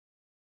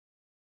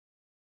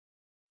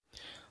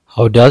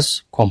How does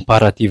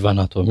comparative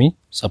anatomy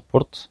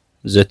support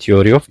the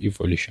theory of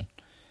evolution?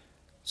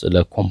 ስለ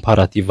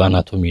comparative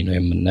anatomy ነው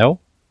የምናየው።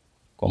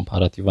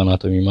 comparative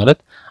anatomy ማለት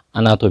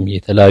አናቶሚ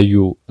የተለያዩ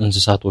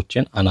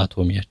እንስሳቶችን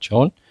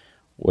አናቶሚያቸውን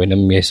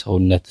ወይንም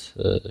የሰውነት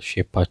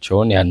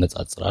ሼፓቸውን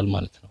ያነጻጽራል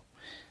ማለት ነው።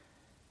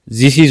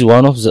 This is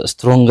one of the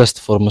strongest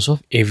forms of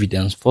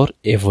evidence for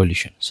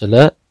evolution. ስለ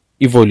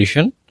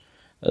evolution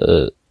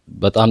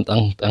በጣም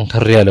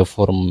ጠንከር ያለ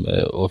ፎርም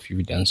ኦፍ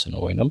ኤቪደንስ ነው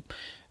ወይንም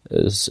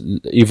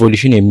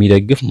evolution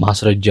የሚደግፍ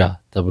ማስረጃ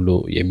ተብሎ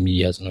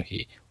የሚያዝ ነው ይሄ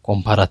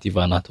comparative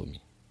anatomy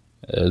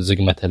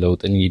ዝግመተ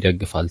ለውጥን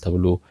ይደግፋል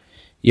ተብሎ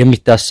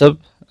የሚታሰብ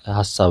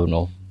ሐሳብ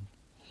ነው።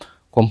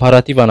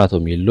 Comparative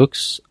anatomy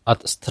looks at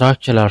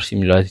structural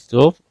similarity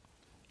of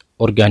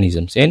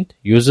organisms and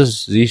uses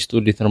these to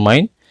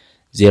determine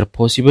their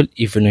possible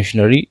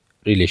evolutionary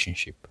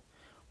relationship.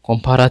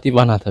 Comparative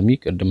anatomy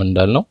ቅድም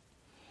እንዳልነው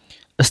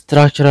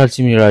structural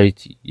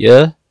similarity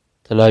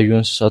የተለያዩ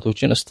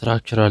እንስሳቶችን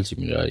structural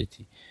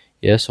similarity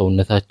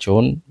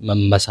የሰውነታቸውን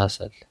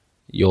መመሳሰል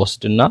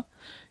ይወስድና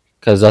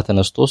ከዛ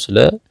ተነስቶ ስለ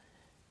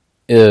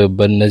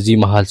በእነዚህ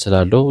መሃል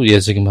ስላለው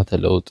የዝግመተ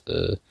ለውጥ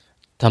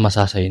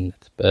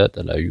ተመሳሳይነት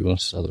በተለያዩ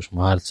እንስሳቶች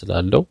መሃል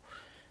ስላለው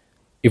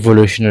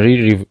evolutionary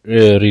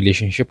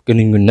relationship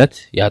ግንኙነት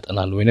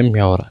ያጠናል ወይንም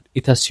ያወራል።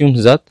 It assumes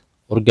that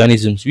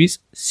organisms with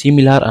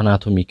similar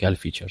anatomical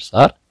features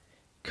are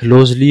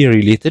closely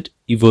related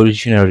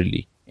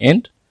evolutionarily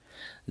and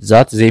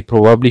that they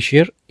probably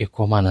share a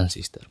common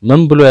ancestor.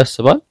 ምን ብሎ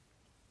ያስባል?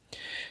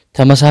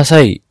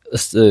 ተመሳሳይ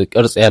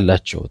ቅርጽ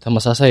ያላቸው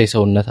ተመሳሳይ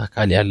ሰውነት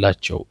አካል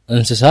ያላቸው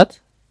እንስሳት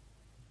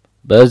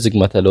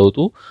በዝግመተ ለውጡ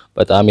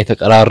በጣም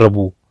የተቀራረቡ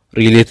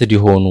ሪሌትድ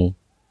የሆኑ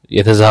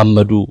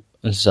የተዛመዱ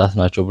እንስሳት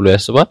ናቸው ብሎ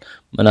ያስባል።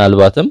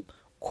 ምናልባትም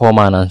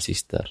ኮማን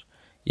አንሲስተር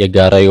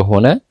የጋራ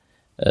የሆነ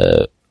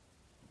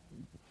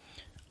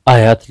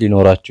አያት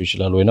ሊኖራቸው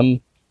ይችላል ወይንም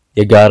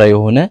የጋራ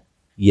የሆነ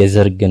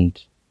የዘር ግንድ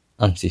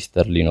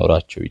አንሲስተር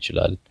ሊኖራቸው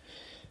ይችላል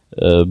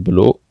ብሎ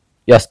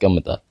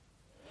ያስቀምጣል።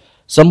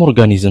 Some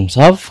organisms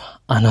have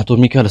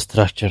anatomical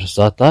structures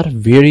that are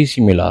very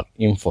similar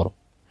in form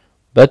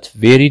but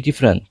very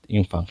different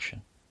in function.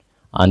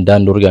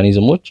 አንዳንድ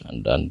ኦርጋኒዝሞች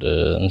አንዳንድ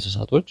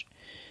እንስሳቶች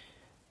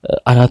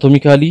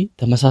አናቶሚካሊ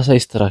ተመሳሳይ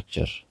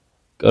ስትራክቸር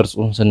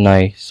ቅርጹን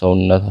ስናይ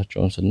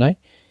ሰውነታቸውን ስናይ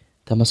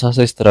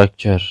ተመሳሳይ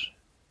ስትራክቸር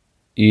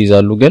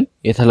ይይዛሉ ግን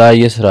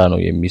የተለያየ ስራ ነው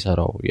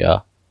የሚሰራው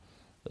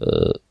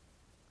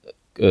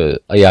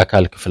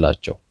የአካል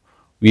ክፍላቸው።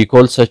 We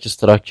call such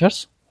structures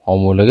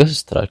homologous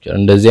structure.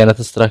 እንደዚህ አይነት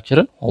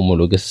ስትራክቸርን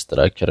homologous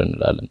structure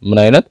እንላለን። ምን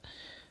አይነት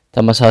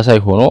ተመሳሳይ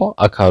ሆኖ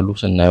አካሉ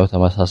ስናየው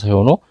ተመሳሳይ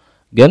ሆኖ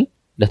ግን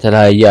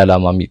ለተለያየ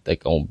ዓላማ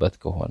የሚጠቀሙበት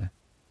ከሆነ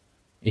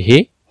ይሄ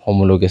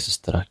homologous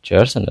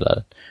structures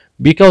እንላለን።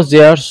 Because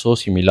they are so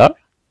similar,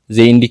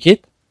 they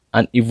indicate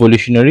an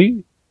evolutionary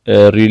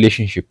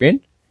relationship and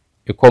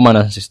a common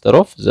ancestor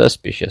of the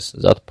species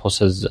that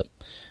possess them.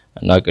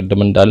 እና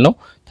ቅድም እንዳልነው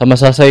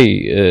ተመሳሳይ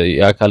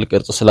የአካል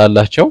ቅርጽ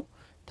ስላላቸው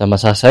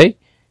ተመሳሳይ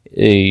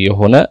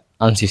የሆነ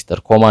አንሲስተር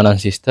ኮማን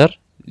አንሲስተር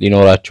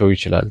ሊኖራቸው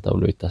ይችላል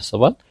ተብሎ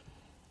ይታሰባል።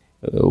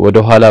 ወደ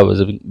ኋላ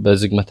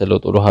በዝግመተ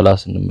ለውጥ ወደ ኋላ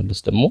ስንመለስ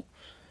ደግሞ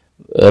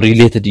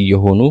ሪሌትድ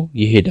የሆኑ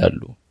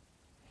ይሄዳሉ።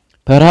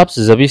 Perhaps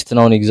the best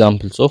known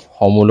examples of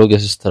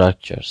homologous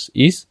structures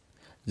is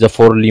the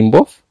forelimb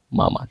of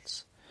mammals.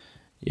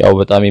 ያው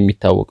በጣም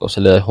የሚታወቀው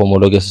ስለ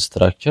homologous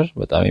structure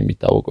በጣም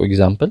የሚታወቀው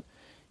ኤግዛምፕል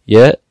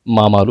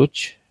የማማሎች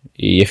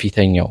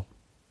የፊተኛው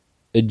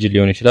እጅ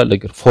ሊሆን ይችላል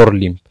እግር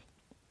forelimb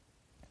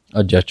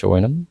እጃቸው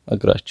ወይንም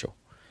እግራቸው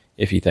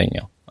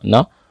የፊተኛው እና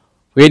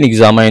when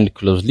examined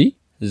closely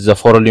the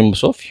forelimbs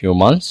of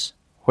humans,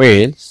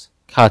 whales,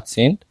 cats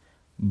and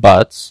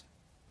bats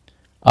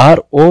are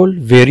all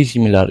very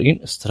similar in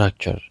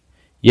structure.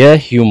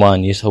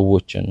 የሂዩማን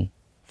የሰዎችን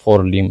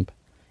forelimb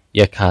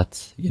የካት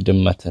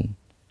የድመትን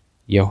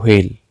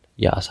የwhale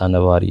የአሳ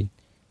ነባሪ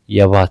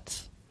የባት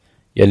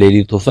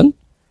የሌሊት ወፍን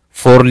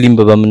forelimb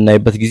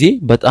በመናይበት ጊዜ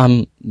በጣም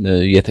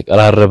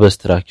የተቀራረበ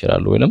ስትራክቸር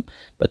አለው ወይንም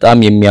በጣም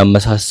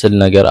የሚያመሳስል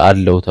ነገር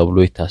አለው ተብሎ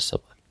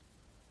ይታሰባል።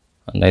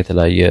 እና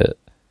የተለያየ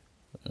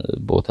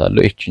ቦታ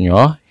አለው። እቺኛዋ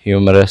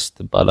ሂዩመረስ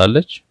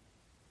ትባላለች።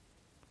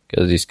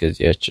 ከዚህ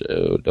እስከዚያች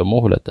ደግሞ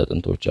ሁለት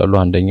አጥንቶች አሉ።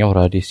 አንደኛው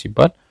ራዲስ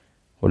ይባላል፣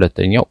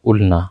 ሁለተኛው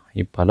ኡልና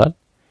ይባላል።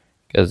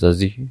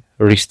 ከዛዚህ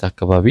ሪስት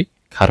አካባቢ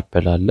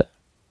ካርፐል አለ።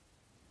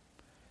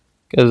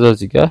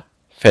 ከዛዚህ ጋር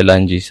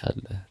ፌላንጂስ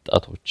አለ፣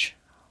 ጣቶች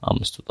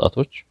አምስቱ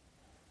ጣቶች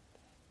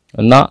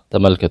እና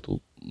ተመልከቱ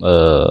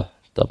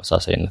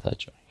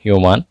ተመሳሳይነታቸው።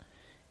 ሂዩማን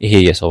ይሄ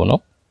የሰው ነው፣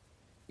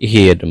 ይሄ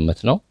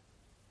የድመት ነው፣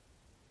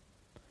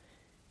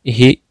 ይሄ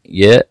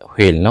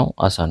የwhale ነው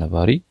አሳ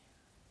ነባሪ፣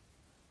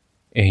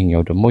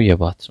 ይሄኛው ደግሞ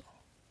የባት ነው።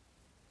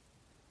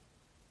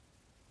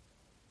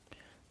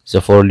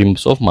 The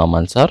forelimbs of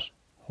mammals are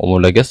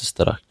homologous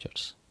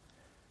structures.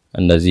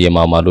 እነዚህ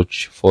የማማሎች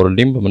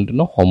forelimb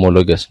ምንድነው?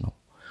 homologous ነው።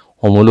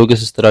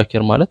 homologous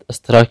structure ማለት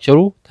ስትራክቸሩ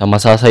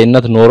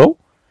ተመሳሳይነት ኖረው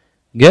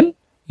ግን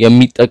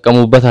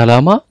የሚጠቀሙበት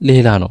ዓላማ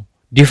ሌላ ነው።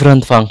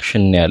 different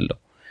function ያለው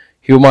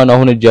ሂዩማን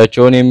አሁን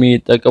እጃቸውን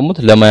የሚጠቀሙት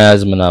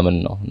ለመያዝ ምናምን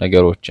ነው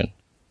ነገሮችን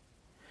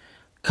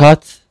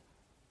ካት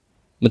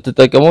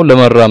የምትጠቀመው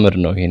ለመራመድ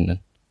ነው ይሄንን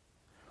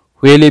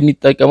ዌል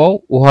የሚጠቀመው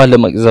ውሃ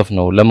ለመቅዘፍ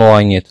ነው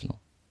ለመዋኘት ነው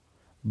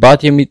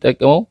ባት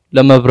የሚጠቀመው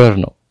ለመብረር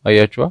ነው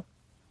አያችዋ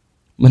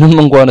ምንም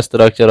እንኳን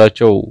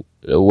ስትራክቸራቸው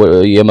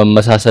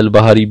የመመሳሰል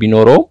ባህሪ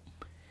ቢኖረው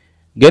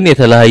ግን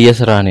የተለያየ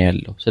ስራ ነው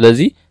ያለው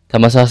ስለዚህ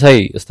ተመሳሳይ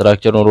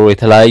ስትራክቸር ኖሮ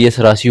የተለያየ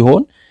ስራ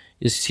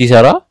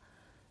ሲሰራ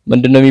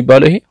ምንድነው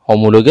የሚባለው ይሄ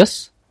ሆሞሎገስ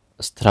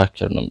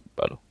ስትራክቸር ነው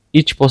የሚባለው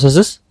each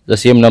possesses the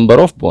same number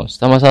of bones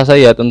ተመሳሳይ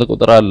ያጥንት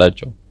ቁጥር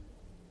አላቸው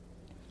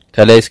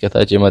ከላይ እስከ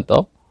ታች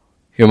የመጣው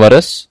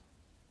ሂዩመረስ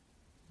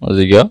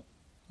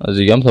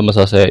እዚጋም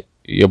ተመሳሳይ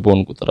የቦን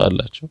ቁጥር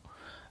አላቸው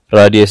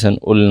ራዲየስን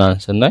ኡልናን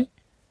ስናይ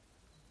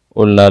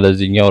ኡልና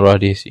ለዚህኛው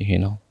ራዲየስ ይሄ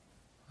ነው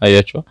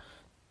አያችሁ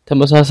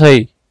ተመሳሳይ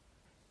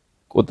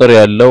ቁጥር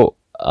ያለው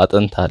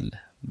አጥንት አለ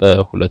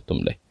በሁለቱም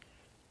ላይ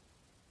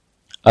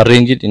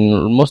arranged in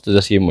almost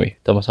the same way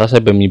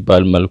ተመሳሳይ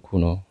በሚባል መልኩ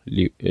ነው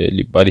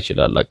ሊባል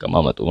ይችላል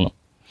አቀማመጡ ነው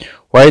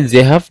while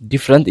they have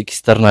different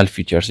external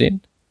features and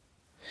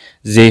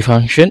they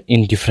function in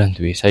different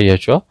ways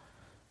አያችሁ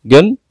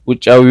ግን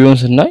ውጫዊውን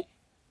ስናይ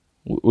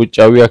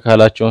ውጫዊ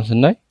አካላቸውን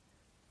ስናይ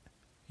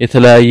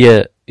የተለያየ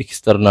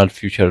ኤክስተርናል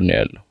ፊቸር ነው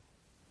ያለው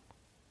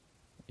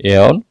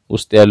ያውን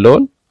ውስጥ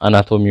ያለውን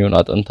አናቶሚውን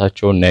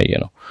አጥንታቸውን ነው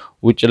ያየነው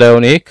ውጭ ላይ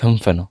ሆነ ይሄ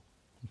ክንፍ ነው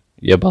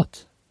የባት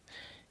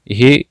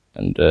ይሄ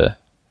እንደ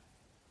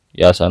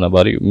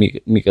ያሳነባሪ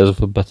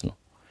የሚቀዝፍበት ነው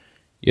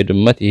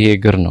የድመት ይሄ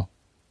እግር ነው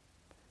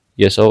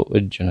የሰው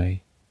እጅ ነው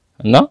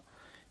እና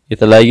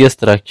የተለያየ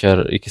ስትራክቸር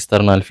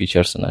ኤክስተርናል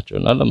ፊቸርስ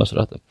ናቸውና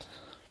ለመስራት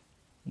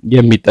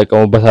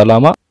የሚጠቀሙበት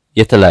አላማ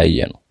የተለያየ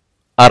ነው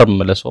አርም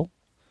ለሰው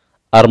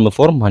arm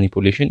for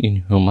manipulation in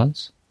humans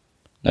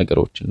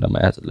ነገሮችን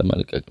ለማያዝ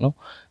ለመልቀቅ ነው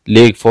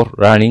leg for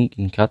running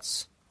in cats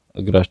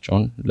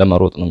እግራቸውን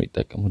ለመሮጥ ነው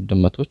የሚጠቀሙት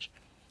ድመቶች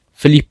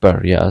flipper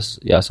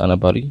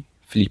ያሳነባሪ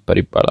flipper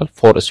ይባላል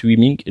for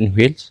swimming in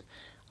whales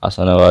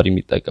አሳነባሪ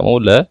የሚጠቀመው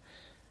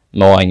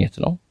ለመዋኘት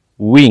ነው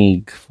wing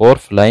for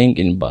flying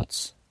in bats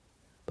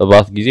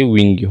በባት ጊዜ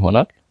wing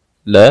ይሆናል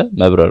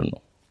ለመብረር ነው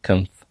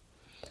ክንፍ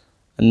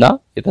እና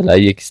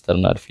የተለያየ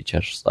ኤክስተርናል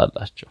ፊቸርስ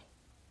አላቸው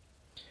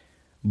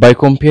By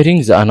comparing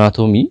the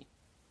anatomy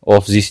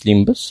of these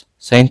limbs,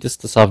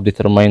 scientists have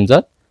determined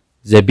that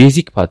the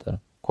basic pattern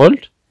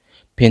called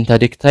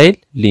pentadactyl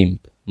limb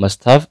must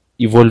have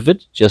evolved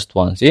just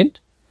once and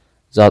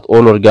that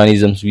all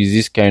organisms with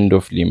this kind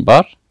of limb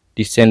are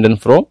descended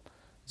from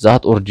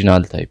that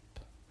original type.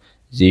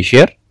 They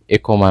share a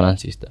common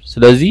ancestor.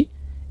 ስለዚህ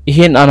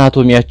ይሄን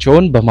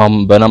አናቶሚያቸውን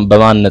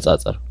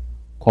በማነጻጸር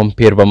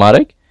ኮምፔር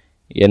በማድረግ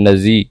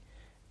የነዚህ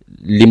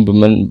ሊምብ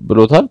ምን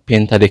ብሎታል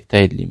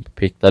ፔንታዴክታይል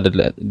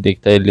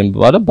ሊምብ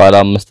ማለት ባለ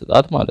 5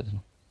 ጣት ማለት ነው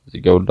እዚህ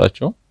ጋር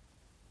ሁላቸው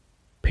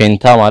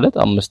ፔንታ ማለት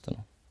 5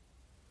 ነው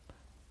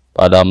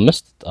ባለ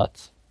 5 ጣት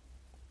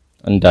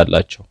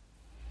እንዳላቸው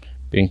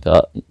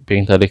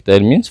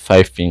ፔንታዴክታይል means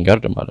 5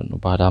 fingered ማለት ነው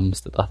ባለ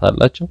 5 ጣት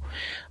አላቸው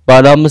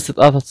ባለ 5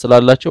 ጣት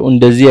ስላላቸው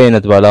እንደዚህ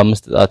አይነት ባለ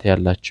 5 ጣት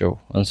ያላቸው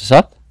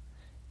እንስሳት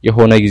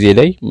የሆነ ጊዜ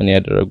ላይ ምን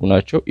ያደረጉ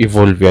ናቸው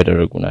ኢቮልቭ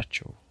ያደረጉ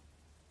ናቸው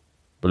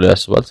ብሎ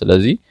ያስባል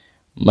ስለዚህ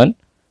ምን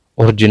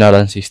ኦሪጂናል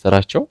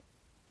አንሴስተራቸው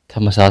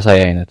ተመሳሳይ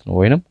አይነት ነው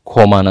ወይንም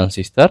ኮማን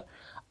አንሴስተር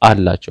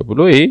አላቸው ብሎ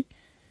ይሄ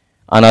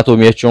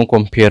አናቶሚያቸውን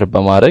ኮምፔር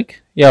በማድረግ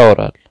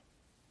ያወራል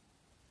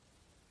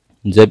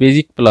The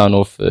basic plan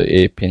of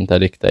a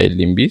pentadactyl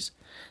limb is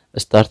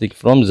starting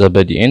from the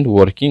body and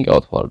working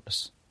outwards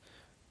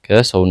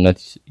ከሰውነት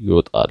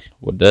ይወጣል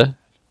ወደ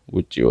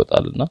ውጪ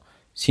ይወጣልና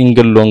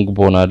ሲንግል ሎንግ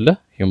ቦን አለ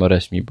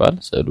ሂዩመረስ የሚባል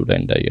ሰሉ ላይ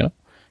እንዳየነው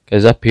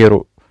ከዛ ፔሮ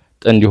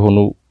ጥንድ የሆኑ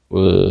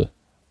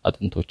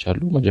አጥንቶች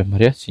አሉ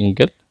መጀመሪያ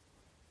ሲንግል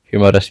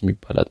ሂዩመረስ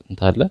የሚባል አጥንት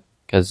አለ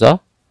ከዛ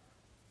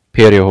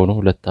ፔር የሆኑ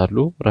ሁለት አሉ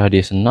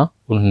ራዲየስ እና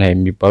ኡልና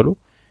የሚባሉ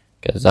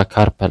ከዛ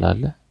ካርፐል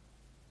አለ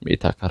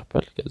ሜታ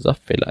ካርፐል ከዛ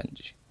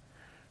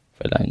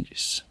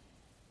ፌላንጂስ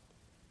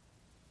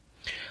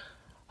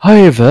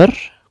However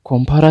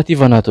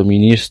comparative anatomy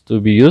needs to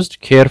be used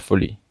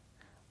carefully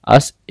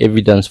as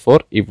evidence for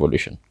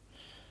evolution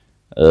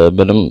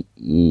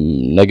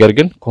ነገር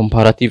ግን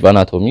ኮምፓራቲቭ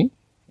አናቶሚ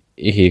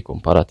ይሄ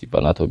ኮምፓራቲቭ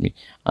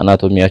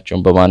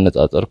አናቶሚያቸውን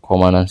በማነጻጸር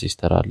ኮማን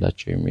አንሴስተር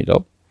አላቸው የሚለው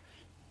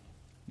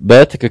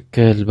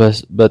በትክክል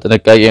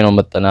በጥንቃቄ ነው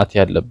መጠናት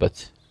ያለበት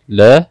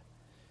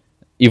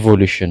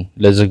ለኢቮሉሽን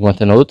ለዝግመተ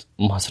ለውጥ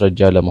ማስረጃ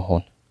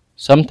ለመሆን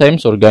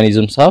sometimes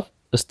organisms have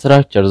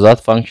structures that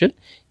function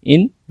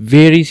in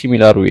very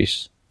similar ways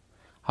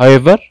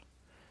however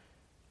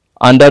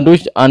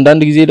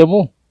አንዳንድ ጊዜ ደግሞ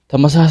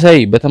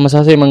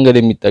በተመሳሳይ መንገድ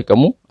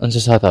የሚጠቀሙ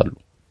እንስሳት አሉ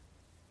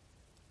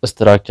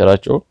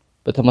ስትራክቸራቸው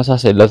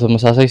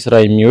ለተመሳሳይ ስራ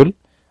የሚውል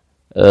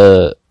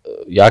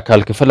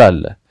የአካል ክፍል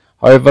አለ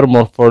however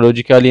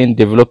morphologically and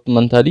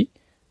developmentally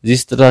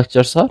these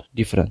structures are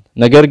different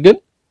ነገር ግን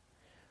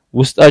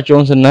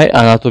ውስጣቸውን ስናይ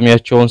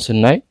አናቶሚያቸውን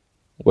ስናይ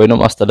ወይንም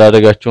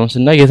አስተዳደጋቸውን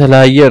ስናይ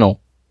የተለያየ ነው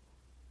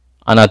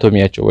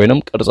አናቶሚያቸው ወይንም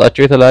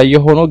ቅርጻቸው የተለያየ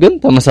ሆኖ ግን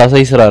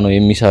ተመሳሳይ ስራ ነው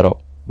የሚሰራው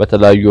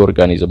በተለያዩ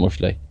ኦርጋኒዝሞች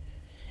ላይ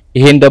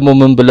ይሄን ደግሞ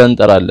ምን ብለን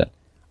እንጠራለን?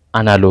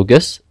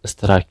 አናሎገስ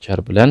ስትራክቸር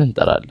ብለን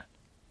እንጠራለን።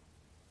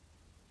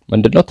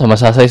 ምንድነው?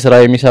 ተመሳሳይ ስራ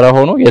የሚሰራ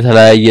ሆኖ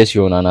የተለያየ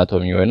ሲሆን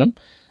አናቶሚ ወይንም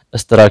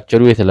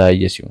ስትራክቸሩ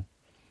የተለያየ ሲሆን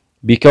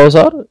because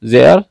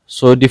they are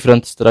so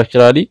different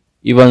structurally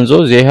even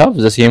though they have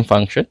the same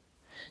function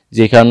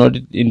they cannot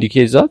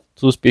indicate that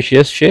two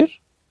species share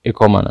a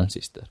common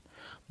ancestor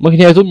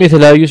ምክንያቱም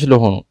የተለያዩ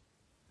ስለሆኑ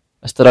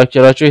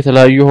ስትራክቸራቸው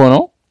የተለያዩ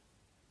ሆነው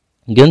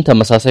ግን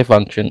ተመሳሳይ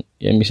ፋንክሽን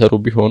የሚሰሩ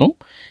ቢሆኑም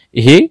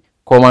ይሄ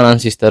ኮመን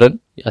አንሴስተርን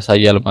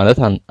ያሳያል ማለት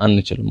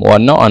አንችልም።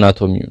 ዋናው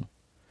አናቶሚው ነው።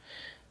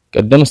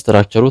 ቀደም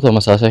ስትራክቸሩ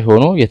ተመሳሳይ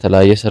ሆኖ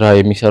የተለያየ ስራ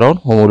የሚሰራውን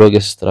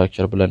ሆሞሎገስ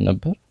ስትራክቸር ብለን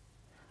ነበር።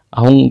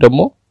 አሁን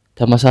ደግሞ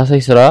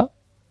ተመሳሳይ ስራ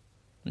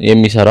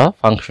የሚሰራ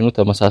ፋንክሽኑ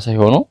ተመሳሳይ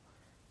ሆኖ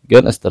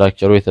ግን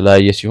ስትራክቸሩ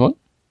የተለያየ ሲሆን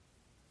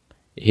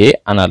ይሄ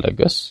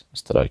አናሎገስ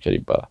ስትራክቸር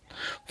ይባላል።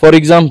 For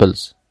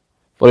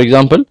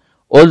example,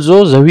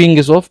 although the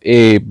wings of a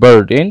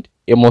bird and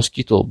a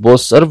mosquito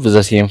both serve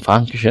the same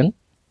function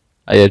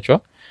አያችሁ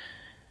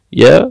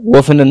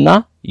የወፍንና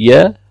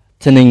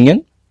የትንኝን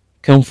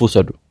ክንፍ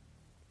ውሰዱ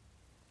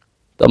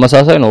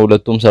ተመሳሳይ ነው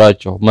ሁለቱም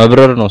ስራቸው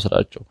መብረር ነው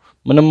ስራቸው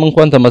ምንም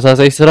እንኳን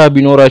ተመሳሳይ ስራ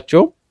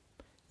ቢኖራቸው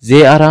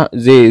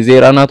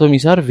their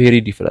anatomies are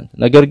very different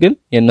ነገር ግን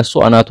የነሱ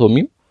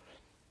አናቶሚው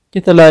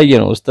የተለያየ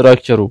ነው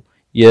ስትራክቸሩ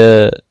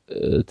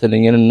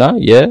የትንኝንና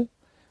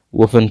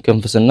የወፍን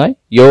ክንፍ ስናይ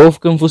የወፍ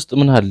ክንፍ ውስጥ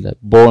ምን አለ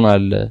ቦን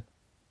አለ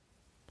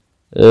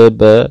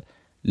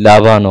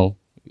በላባ ነው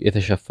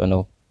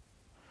የተሸፈነው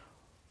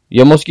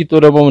የሞስኪቶ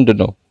ደግሞ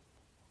ምንድነው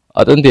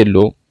አጥንት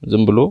የለውም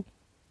ዝም ብሎ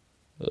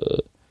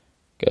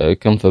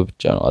ክንፍ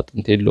ብቻ ነው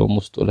አጥንት የለውም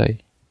ውስጡ ላይ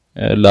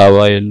ላባ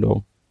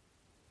የለውም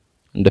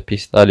እንደ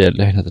ፔስታል ያለ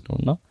አይነት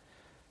ነውና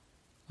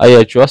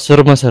አያችሁ ስር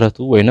መሰረቱ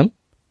ወይንም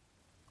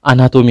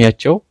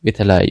አናቶሚያቸው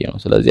የተለያየ ነው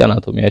ስለዚህ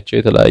አናቶሚያቸው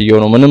የተለያየ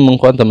ነው ምንም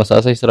እንኳን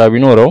ተመሳሳይ ስራ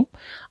ቢኖረውም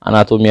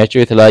አናቶሚያቸው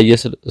የተለያየ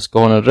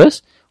እስከሆነ ድረስ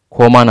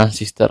ኮመን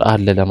አንሴስተር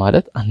አለ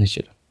ለማለት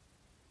አንችልም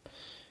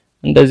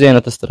እንደዚህ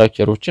አይነት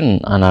ስትራክቸሮችን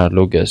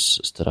አናሎገስ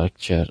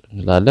ስትራክቸር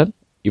እንላለን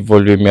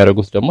ኢቮልቭ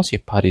የሚያደርጉት ደግሞ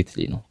ሴፓሬትሊ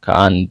ነው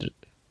ከአንድ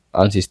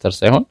አንሴስተር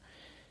ሳይሆን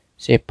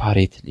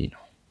ሴፓሬትሊ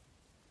ነው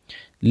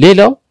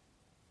ሌላው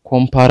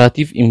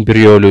ኮምፓራቲቭ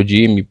ኤምብሪዮሎጂ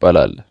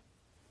የሚባላል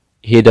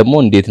ይሄ ደግሞ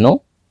እንዴት ነው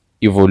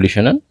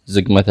ኢቮሉሽንን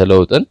ዝግመተ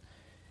ለውጥን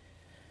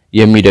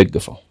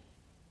የሚደግፈው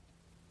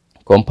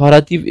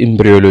comparative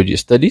embryology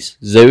studies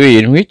the way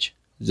in which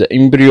the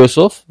embryos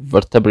of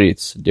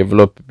vertebrates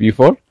develop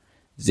before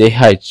they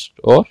hatch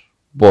or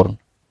born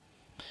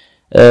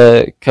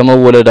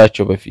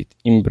ከመወለዳቸው በፊት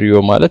ኤምብሪዮ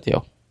ማለት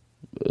ያው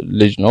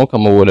ልጅ ነው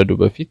ከመወለዱ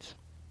በፊት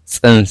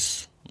ጽንስ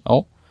ነው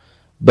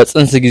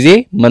በጽንስ ጊዜ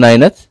ምን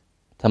አይነት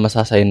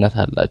ተመሳሳይነት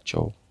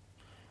አላቸው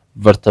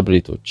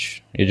vertebrates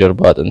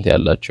የጀርባ አጥንት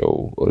ያላቸው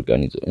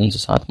ኦርጋኒዝም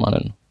እንስሳት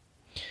ማለት ነው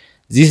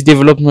this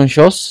development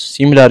shows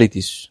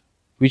similarities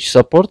which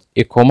support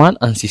a common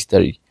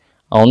ancestry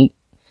አሁን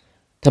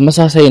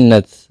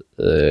ተመሳሳይነት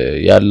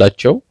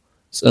ያላቸው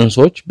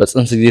ጽንሶች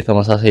በጽንስ ጊዜ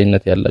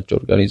ተመሳሳይነት ያላቸው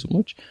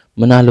ኦርጋኒዝሞች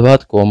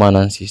ምናልባት ኮመን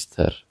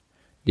አንሴስተር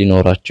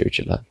ሊኖራቸው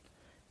ይችላል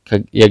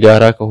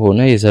የጋራ ከሆነ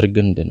የዘር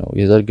ግንድ ነው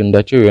የዘር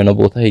ግንዳቸው የሆነ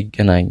ቦታ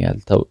ይገናኛል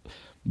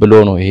ብሎ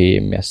ነው ይሄ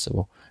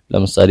የሚያስበው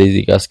ለምሳሌ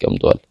እዚህ ጋር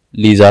አስቀምጧል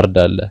ሊዛርድ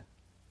አለ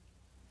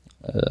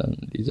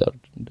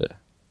ሊዛርድ እንደ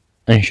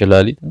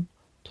እንሽላሊት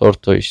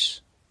ቶርቶይስ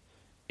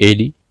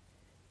ኤሊ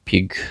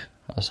ፒግ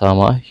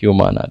አሳማ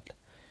ሂዩማን አለ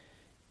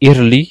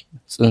ኢርሊ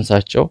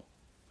ጽንሳቸው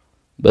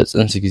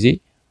በጽንስ ጊዜ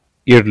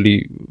ኢርሊ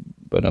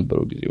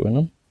በነበረው ጊዜ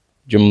ወይንም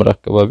ጅምር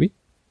አካባቢ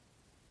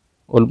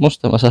ኦልሞስት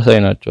ተመሳሳይ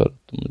ናቸው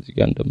እዚህ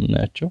ጋር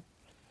እንደምናያቸው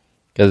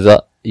ከዛ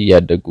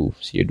እያደጉ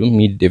ሲሄዱ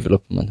ሚድ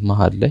ዴቨሎፕመንት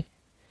መሃል ላይ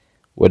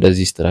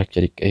ወደዚህ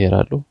ስትራክቸር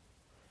ይቀየራሉ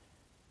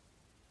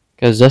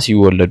ከዛ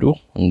ሲወለዱ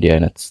እንዲህ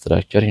አይነት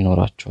ስትራክቸር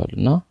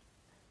ይኖራቸዋልና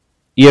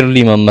ኢርሊ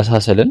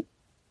መመሳሰልን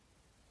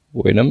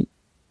ወይንም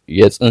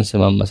የጽንስ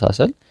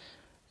መመሳሰል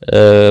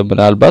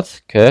ምናልባት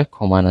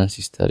ከኮመን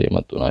አንሴስተር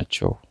የመጡ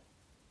ናቸው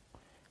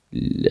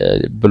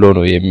ብሎ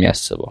ነው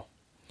የሚያስበው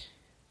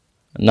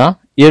እና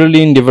early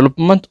in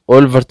development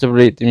all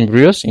vertebrate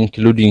embryos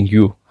including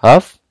you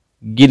have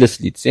gill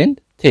slits and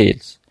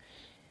tails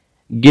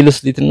gill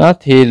slit እና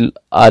tail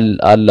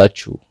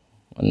አላችሁ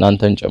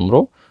እናንተን ጨምሮ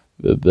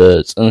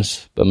በጽንስ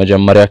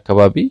በመጀመሪያ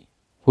አካባቢ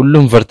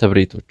ሁሉም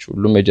vertebrates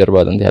ሁሉም የጀርባ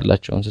አጥንት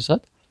ያላቸው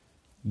እንስሳት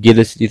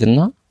gill slit እና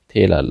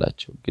tail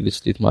አላቸው gill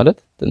slit ማለት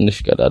ትንሽ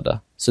ቀዳዳ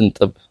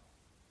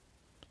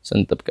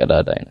ስንጥብ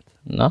ቀዳዳ አይነት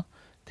እና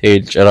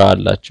tail ጭራ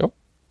አላቸው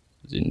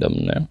እዚህ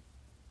እንደምናየው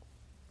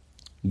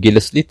gill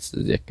slit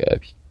እዚህ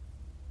አካባቢ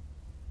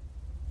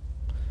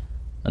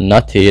እና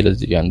tail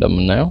እዚህ ጋር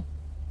እንደምናየው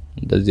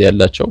እንደዚህ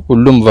ያላቸው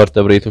ሁሉም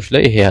vertebrates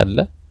ላይ ይሄ አለ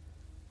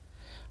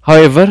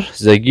however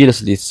the gill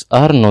slits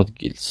are not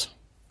gills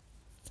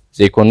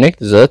they connect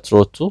the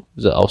throat to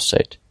the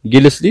outside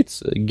gill slits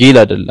gill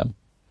አይደለም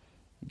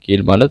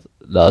gill ማለት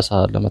ለአሳ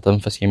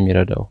ለመተንፈስ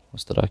የሚረዳው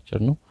ስትራክቸር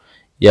ነው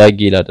ያ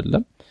gill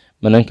አይደለም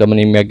ምንን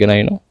ከምን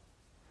የሚያገናኝ ነው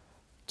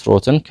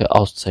ትሮትን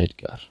ከአውትሳይድ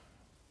ጋር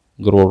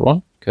ግሮሮን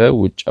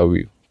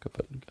ከውጫዊው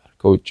ክፍል ጋር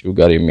ከውጪው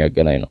ጋር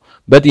የሚያገናኝ ነው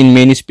but in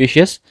many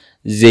species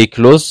they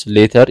close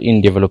later in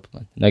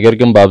development ነገር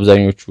ግን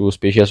በአብዛኞቹ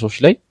ስፔሺሶች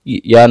ላይ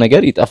ያ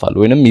ነገር ይጠፋል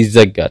ወይንም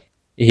ይዘጋል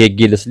ይሄ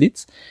ጊል ስሊት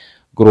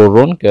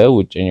ግሮሮን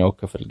ከውጭኛው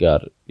ክፍል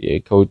ጋር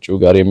ከውጪው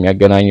ጋር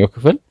የሚያገናኘው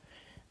ክፍል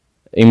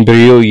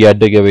ኤምብሪዮ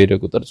ያደገ በሄደ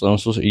ቁጥር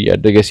ጽንሱ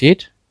ያደገ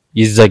ሲሄድ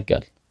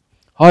ይዘጋል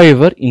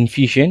however in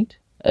fish and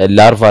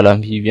larval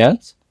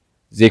amphibians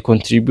they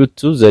contribute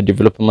to the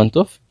development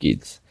of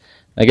gills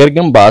ነገር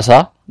ግን በአሳ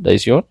ላይ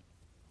ሲሆን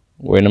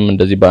ወይንም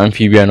እንደዚህ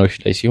በአምፊቢያኖች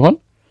ላይ ሲሆን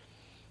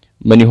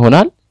ምን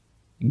ይሆናል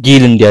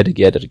ጊል እንዲያድግ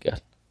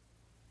ያደርጋል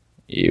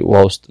ውሃ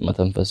ውስጥ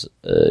መተንፈስ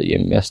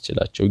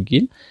የሚያስችላቸው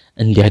ጊል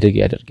እንዲያድግ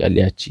ያደርጋል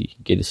ያቺ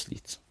ጊል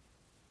ስሊት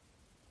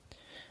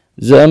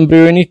the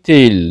embryonic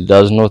tail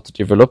does not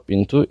develop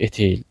into a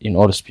tail in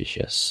all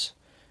species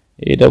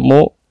ይሄ ደግሞ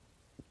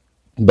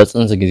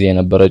በጽንስ ጊዜ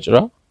የነበረ ጭራ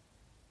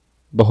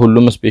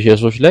በሁሉም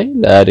ስፔሺሶች ላይ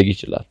ላያድግ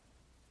ይችላል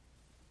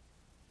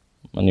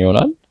ምን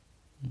ይሆናል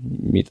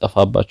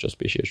የሚጠፋባቸው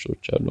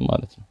ስፔሺሶች አሉ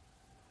ማለት ነው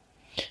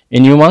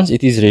in humans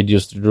it is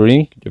reduced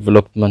during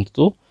development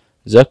to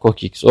the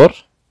coccyx or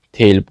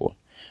tailbone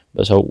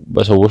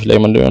በሰዎች ላይ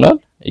ምን ይሆናል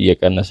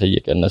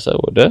እየቀነሰ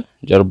ወደ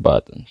ጀርባ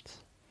አጥንት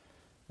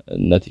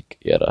ነቲቅ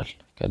ይራል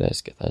ከላይ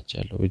እስከታች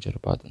ያለው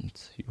ጀርባ አጥንት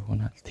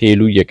ይሆናል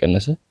ቴሉ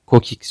እየቀነሰ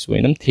coccyx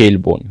ወይንም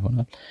tailbone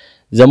ይሆናል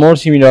the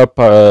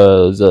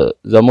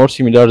more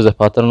similar the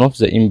pattern of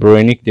the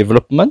embryonic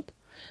development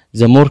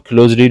the more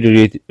closely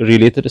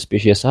related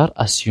species are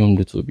assumed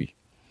to be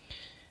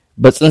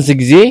በጽንስ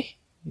ጊዜ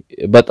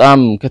በጣም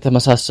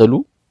ከተመሳሰሉ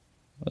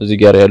እዚህ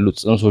ጋር ያሉት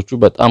ጽንሶቹ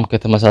በጣም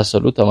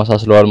ከተመሳሰሉ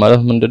ተመሳስለዋል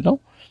ማለት ምንድነው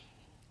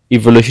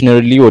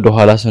ኢቮሉሽነሪሊ ወደ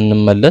ኋላ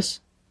ስንመለስ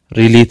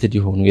ሪሌትድ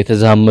ይሆኑ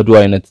የተዛመዱ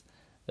አይነት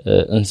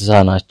እንስሳ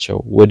ናቸው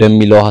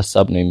ወደሚለው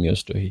ሐሳብ ነው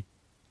የሚወስደው ይሄ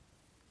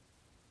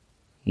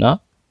እና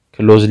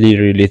closely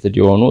related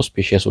የሆኑ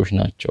ስፔሺሶች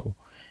ናቸው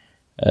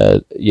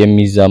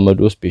የሚዛመዱ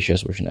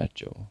ስፔሺሶች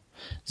ናቸው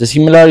the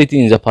similarity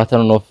in the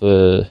pattern of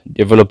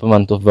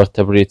development of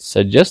vertebrates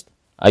suggests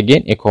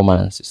again a common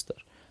ancestor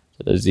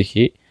ስለዚህ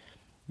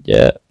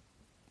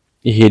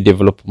ይሄ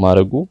ዴቨሎፕ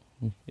ማድረጉ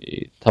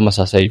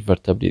ተመሳሳይ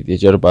vertebrate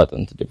የጀርባ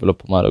አጥንት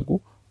ዴቨሎፕ ማድረጉ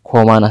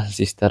common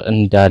ancestor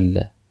እንዳለ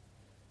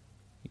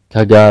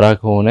ከጋራ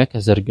ከሆነ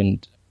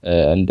ከዘርግንድ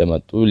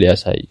እንደመጡ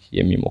ሊያሳይ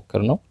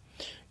የሚሞክር ነው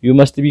you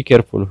must be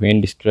careful when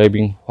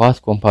describing what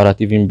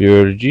comparative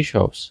embryology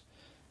shows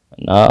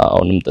እና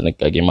አሁንም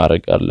ጥንቃቄ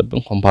ማድረግ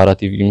አለብን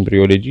comparative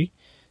embryology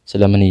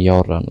ስለምን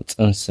ያወራ ነው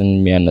ጽንስን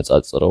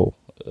የሚያነጻጽረው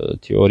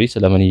ቲዮሪ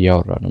ስለምን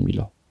ያወራ ነው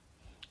የሚለው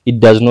it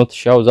does not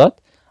show that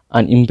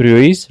an embryo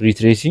is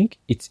retracing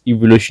its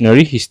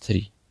evolutionary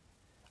history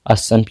as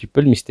some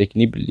people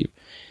mistakenly believe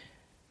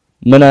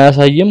ምን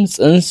አያሳየም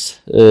ጽንስ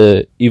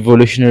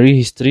evolutionary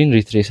history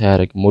retrace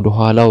አያደርግም ወደ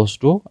ኋላ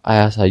ወስዶ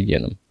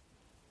አያሳየንም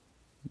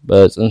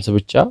በጽንስ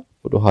ብቻ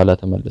ወደ ኋላ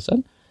ተመልሰን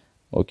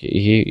ኦኬ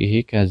ይሄ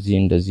ከዚህ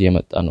እንደዚህ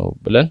የመጣ ነው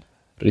ብለን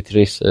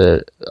ሪትሬስ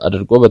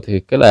አድርጎ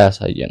በትክክል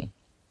አያሳየንም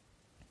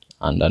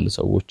አንዳንድ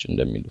ሰዎች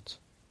እንደሚሉት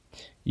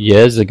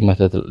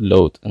የዝግመተ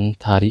ለውጥን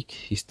ታሪክ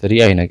ሂስትሪ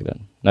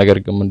አይነግረንም ነገር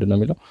ግን ምንድነው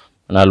የሚለው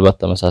ምናልባት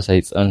ተመሳሳይ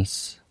ጽንስ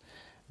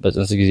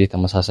በጽንስ ጊዜ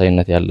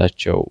ተመሳሳይነት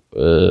ያላቸው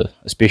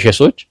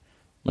ስፔሺሶች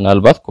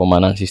ምናልባት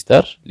ኮመን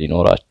አንሲስተር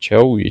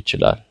ሊኖራቸው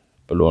ይችላል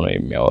ብሎ ነው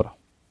የሚያወራው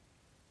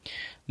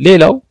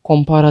ሌላው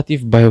ኮምፓራቲቭ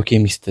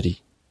ባዮኬሚስትሪ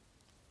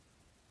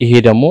ይሄ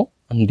ደግሞ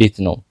እንዴት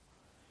ነው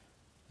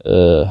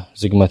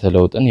ዝግመተ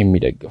ለውጥን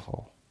የሚደግፈው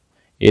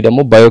ይሄ ደግሞ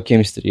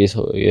ባዮኬሚስትሪ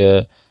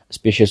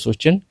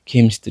የስፔሺሶችን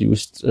ኬሚስትሪ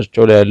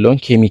ውስጥቸው ላይ ያለውን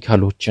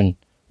ኬሚካሎችን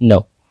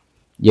ነው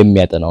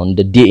የሚያጠናው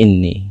እንደ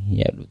ዲኤንኤ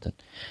ያሉትን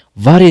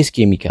various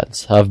chemicals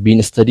have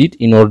been studied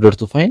in order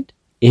to find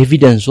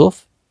evidence of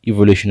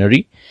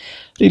evolutionary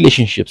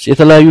relationships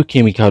የተለያዩ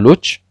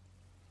ኬሚካሎች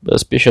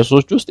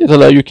በስፔሺሶች ውስጥ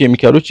የተለያዩ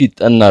ኬሚካሎች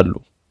ይጠናሉ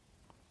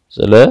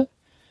ስለ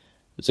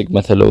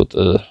ዝግመተ ለውጥ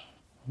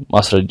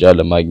ማስረጃ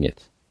ለማግኘት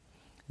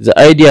the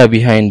idea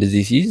behind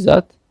this is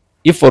that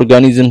if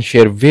organisms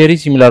share very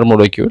similar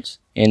molecules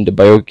and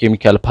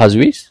biochemical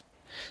pathways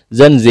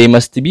then they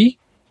must be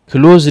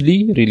closely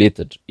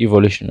related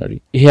evolutionary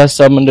ይሄ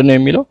ሐሳብ ምንድነው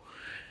የሚለው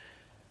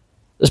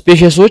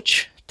ስፔሺሶች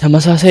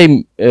ተመሳሳይ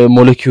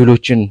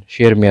ሞለኪውሎችን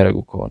ሼር የሚያደርጉ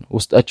ከሆነ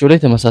ውስጣቸው ላይ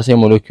ተመሳሳይ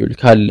ሞለኪውል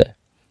ካለ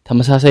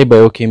ተመሳሳይ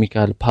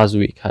ባዮኬሚካል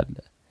ፓዝዌይ ካለ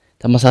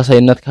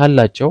ተመሳሳይነት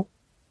ካላቸው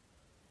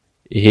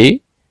ይሄ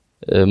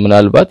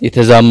ምናልባት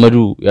የተዛመዱ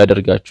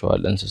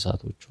ያደርጋቸዋል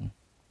እንስሳቶቹ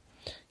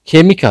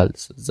chemicals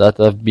that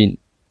have been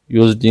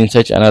used in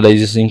such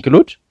analysis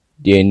include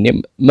DNA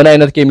ምን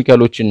አይነት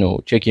ኬሚካሎችን ነው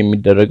ቼክ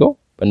የሚደረገው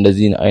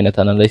በእንደዚህ አይነት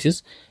አናላይሲስ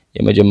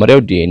የመጀመሪያው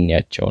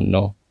ዲኤንኤያቸው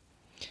ነው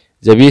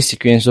the base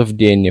sequence of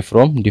DNA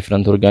from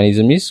different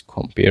organisms is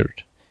compared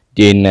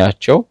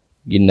ዲኤንኤያቸው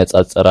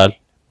ይነጻጸራል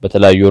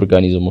በተለያዩ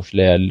ኦርጋኒዝሞች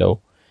ላይ ያለው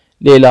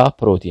ሌላ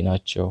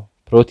ፕሮቲናቸው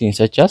ፕሮቲን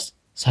such as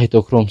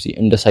cytochrome C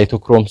እንደ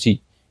cytochrome C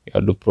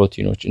ያሉ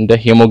ፕሮቲኖች እንደ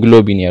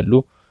ሄሞግሎቢን ያሉ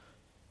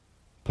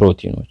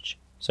ፕሮቲኖች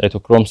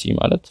cytochrome C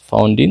ማለት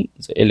found in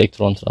the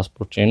electron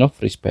transport chain of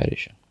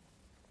respiration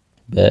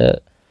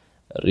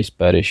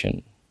በrespiration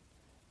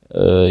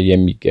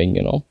የሚገኝ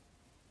ነው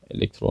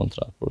ኤሌክትሮን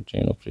ትራንስፖርት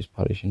ቼን ኦፍ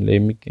ሬስፒሬሽን ላይ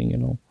የሚገኝ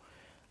ነው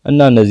እና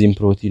እነዚህን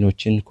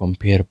ፕሮቲኖችን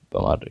ኮምፔር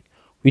በማድረግ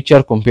which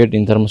are compared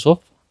in terms of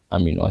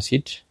amino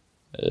acid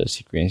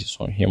sequences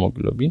on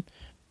hemoglobin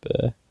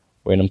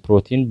ወይንም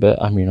ፕሮቲን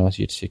በአሚኖ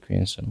አሲድ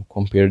ሲኩዌንስ ነው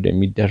compared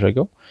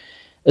የሚደረገው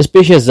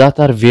species that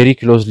are very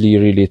closely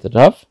related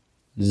have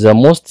the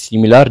most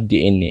similar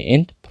DNA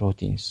and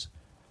proteins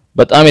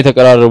በጣም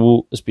የተቀራረቡ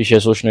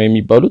ስፔሺሶች ነው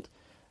የሚባሉት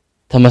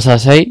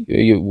ተመሳሳይ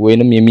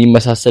ወይንም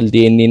የሚመሳሰል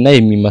DNA እና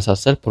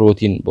የሚመሳሰል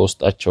ፕሮቲን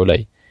በውስጣቸው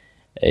ላይ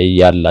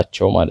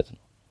ያላቸው ማለት ነው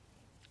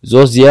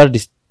those they are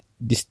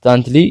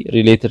distantly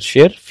related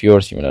share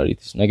fewer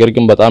similarities ነገር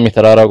ግን በጣም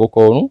የተራራቁ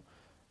ከሆኑ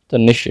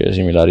ትንሽ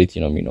ሲሚላሪቲ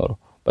ነው የሚኖረው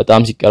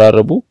በጣም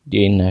ሲቀራረቡ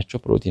ዲኤንኤያቸው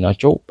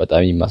ፕሮቲናቸው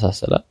በጣም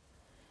ይመሳሰላል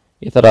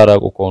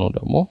የተራራቁ ከሆኑ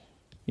ደግሞ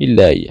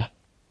ይለያያል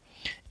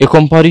a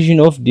comparison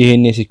of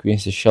DNA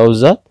sequences shows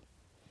that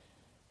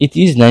it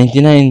is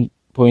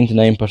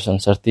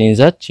 99.9% certain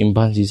that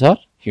chimpanzees are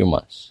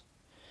humans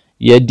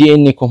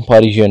የዲኤንኤ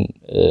ኮምፓሪዥን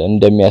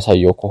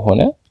እንደሚያሳየው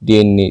ከሆነ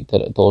ዲኤንኤ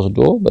ተወስዶ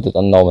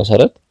በተጠናው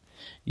መሰረት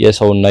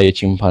የሰውና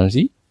የቺምፓንዚ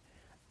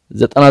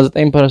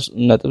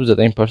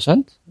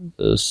 99.9%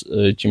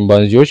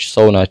 ቺምፓንዚዎች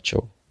ሰው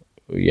ናቸው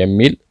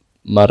የሚል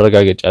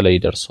ማረጋገጫ ላይ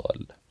ደርሰዋል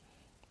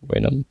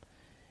ወይንም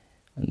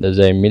እንደዛ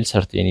የሚል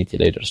ሰርቴኒቲ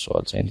ላይ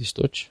ደርሰዋል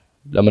ሳይንቲስቶች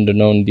ለምንድን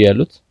ነው እንዲህ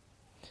ያሉት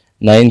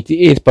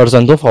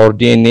 98% of our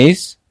DNA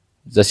is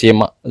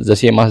the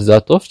same as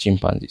that of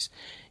chimpanzees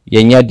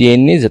የኛ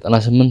DNA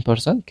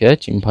 98%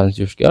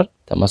 ከቺምፓንዚዎች ጋር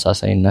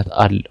ተመሳሳይነት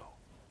አለው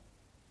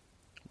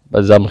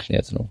በዛ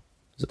ምክንያት ነው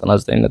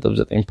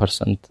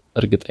 99.9%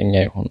 እርግጠኛ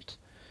የሆኑት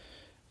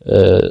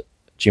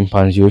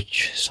ቺምፓንዚዎች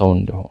ሰው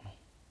እንደሆኑ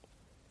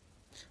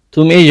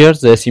to measure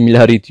the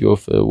similarity of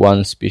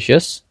one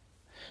species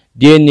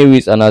DNA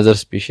with another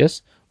species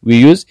we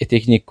use a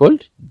technique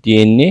called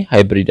DNA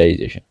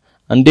hybridization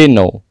እንዴት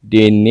ነው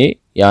DNA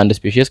የአንድ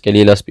ስፔሺስ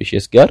ከሌላ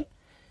ስፔሺስ ጋር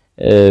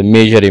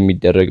ሜዠር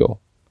የሚደረገው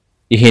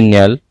ይሄን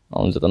ያህል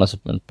አሁን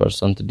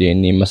 98%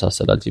 DNA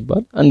ይመሳሰላል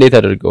ሲባል እንዴት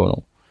አድርገው ነው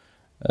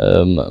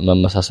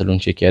መመሳሰሉን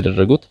ቼክ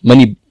ያደረጉት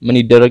ምን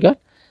ይደረጋል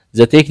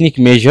the technique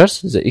measures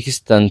the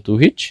extent to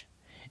which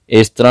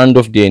a strand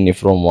of DNA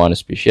from one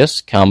species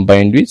can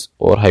bind with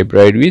or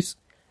hybrid with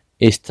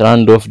a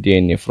strand of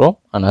DNA from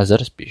another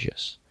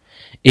species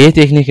ይሄ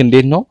ቴክኒክ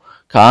እንዴት ነው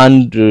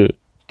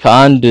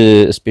ከአንድ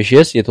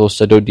ስፔሺስ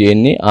የተወሰደው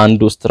DNA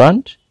አንዱ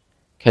ስትራንድ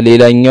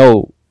ከሌላኛው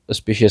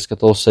ስፔሺስ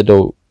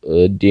ከተወሰደው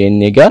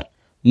DNA ጋር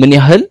ምን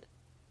ያህል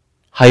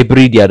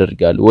ሃይብሪድ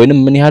ያደርጋል ወይንም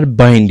ምን ያህል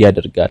ባይንድ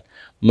ያደርጋል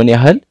ምን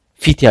ያህል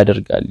ፊት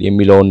ያደርጋል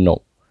የሚለውን ነው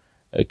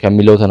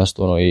ከሚለው ተነስቶ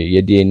ነው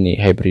የዲኤንኤ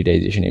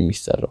ሃይብሪዳይዜሽን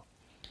የሚሰራው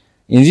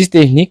in this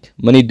technique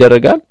ምን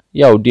ይደረጋል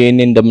ያው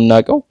ዲኤንኤ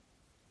እንደምናቀው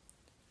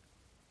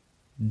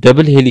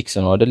ደብል ሄሊክስ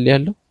ነው አይደል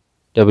ያለው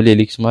ደብል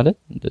ሄሊክስ ማለት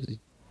እንደዚህ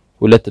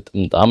ሁለት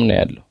ጥምጣም ነው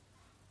ያለው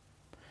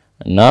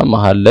እና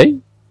መሃል ላይ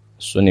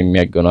እሱን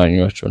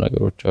የሚያገናኙቸው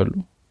ነገሮች አሉ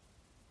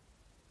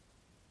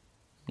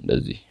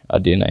እንደዚህ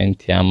አዴናይን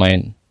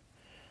ቲያማይን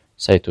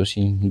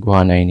ሳይቶሲን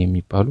ጉዋናይን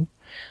የሚባሉ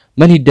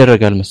ምን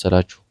ይደረጋል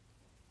መሰላችሁ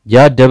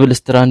ያ ደብል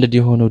ስትራንድድ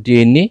የሆነው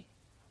ዲኤንኤ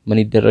ምን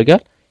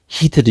ይደረጋል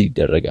ሂትድ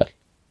ይደረጋል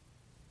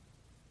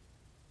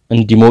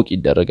እንዲሞቅ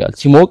ይደረጋል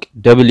ሲሞቅ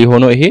ደብል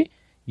የሆነው ይሄ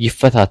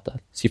ይፈታታል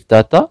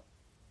ሲፍታታ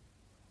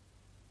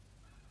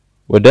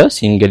ወደ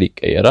ሲንግል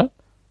ይቀየራል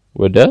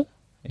ወደ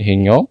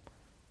ይሄኛው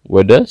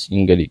ወደ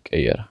ሲንግል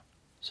ይቀየራል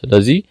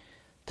ስለዚህ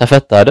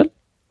ተፈታ አይደል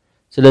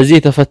ስለዚህ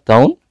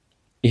የተፈታውን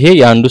ይሄ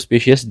የአንዱ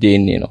ስፔሺስ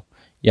ዲኤንኤ ነው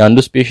የአንዱ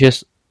ስፔሺስ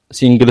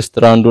ሲንግል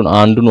ስትራንዱን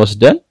አንዱን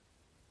ወስደን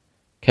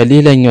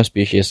ከሌላኛው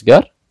ስፔሺስ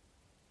ጋር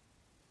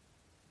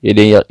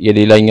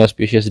የሌላኛው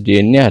ስፔሺስ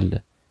ዲኤንኤ አለ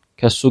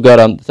ከሱ ጋር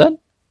አምጥተን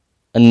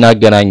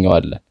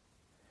እናገናኘዋለን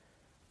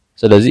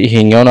ስለዚህ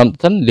ይሄኛውን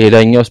አምጥተን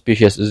ሌላኛው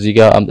ስፔሺስ እዚህ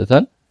ጋር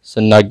አምጥተን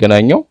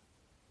ስናገናኘው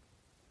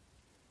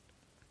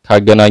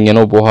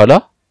ካገናኘነው በኋላ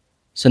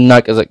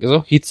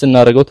ስናቀዘቅዘው ሂት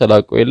ስናደርገው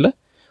ተላቆ የለ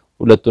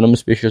ሁለቱንም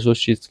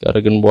ስፔሺሶች ሂት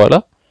ካደረግን በኋላ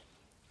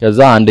ከዛ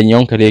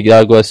አንደኛውን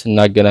ከሌላው ጋር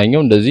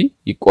ስናገናኘው እንደዚህ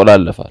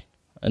ይቆላለፋል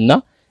እና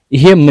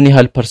ይሄ ምን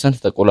ያህል ፐርሰንት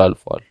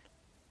ተቆላልፏል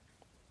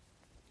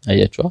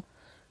አያችሁ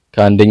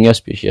ከአንደኛው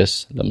ስፔሺስ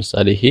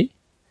ለምሳሌ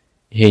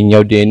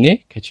ይሄኛው ዲኤንኤ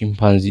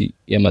ከቺምፓንዚ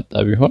የመጣ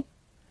ቢሆን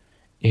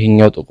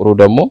ይሄኛው ጥቁሩ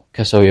ደግሞ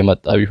ከሰው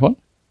የመጣ ቢሆን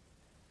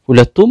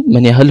ሁለቱም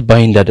ምን ያህል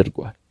ባይንድ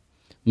አድርጓል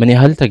ምን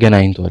ያህል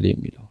ተገናኝቷል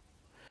የሚለው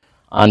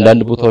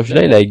አንዳንድ ቦታዎች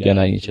ላይ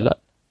ላይገናኝ ይችላል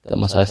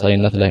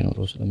ተመሳሳይነት ላይ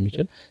ነው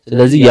ስለሚችል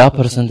ስለዚህ ያ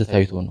ፐርሰንት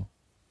ታይቶ ነው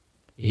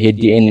ይሄ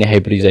ዲኤንኤ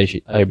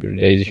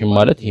ሃይብሪዳይዜሽን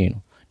ማለት ይሄ ነው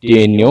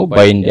ዲኤንኤው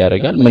ባይንድ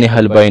ያደርጋል ምን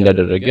ያህል ባይንድ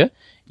አደረገ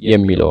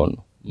የሚለው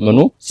ነው ምኑ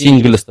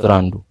ሲንግል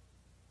ስትራንዱ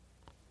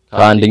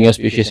ከአንደኛው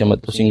ስፔሺስ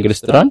የመጣው ሲንግል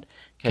ስትራንድ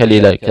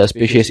ከሌላ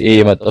ከስፔሺስ ኤ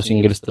የመጣው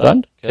ሲንግል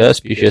ስትራንድ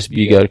ከስፔሺስ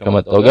ቢ ጋር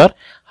ከመጣው ጋር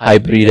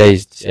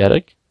ሃይብሪዳይዝድ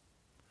ሲያደርግ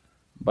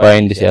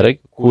ባይንድ ሲያደርግ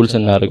ኩል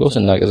ስናደርገው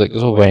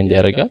ስናቀዘቅዘው ባይንድ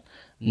ያደርጋል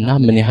እና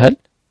ምን ያህል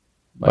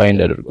ባይንድ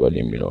አድርጓል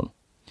የሚለው ነው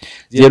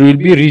there will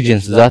be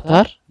regions that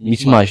are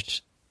mismatched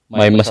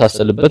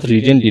ማይመሳሰልበት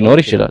ሪጅን ሊኖር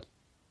ይችላል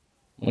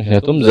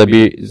ምክንያቱም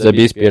the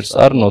base pairs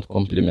are not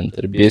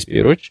complementary base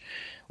pairs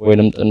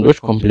ወይንም ጥንዶች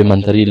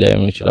ኮምፕሊመንተሪ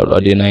ላይሆኑ ይችላሉ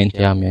አዴናይን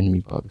ቲያሚን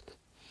የሚባሉት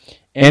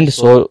and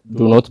so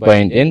do not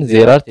bind and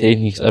there are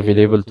techniques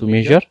available to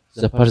measure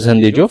the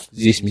percentage of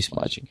this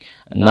mismatching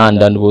እና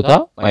አንዳንድ ቦታ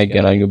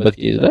ማይገናኙበት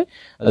ኬዝ ላይ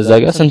እዛ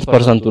ጋር ስንት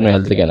ፐርሰንቱ ነው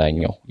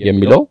ያልተገናኘው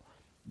የሚለው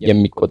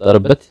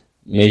የሚቆጠርበት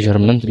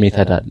ሜዠርመንት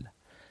ሜተድ አለ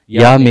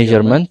ያ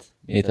ሜዠርመንት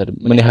ሜተድ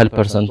ምን ያህል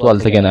ፐርሰንቱ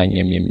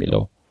አልተገናኘም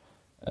የሚለው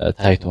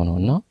ታይቶ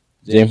ነውና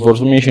the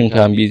information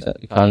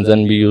can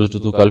then be used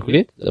to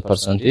calculate the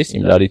percentage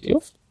similarity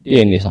of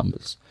DNA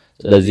samples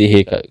ስለዚህ ይሄ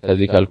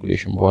ከዚህ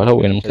ካልኩሌሽን በኋላ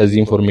ወይንም ከዚህ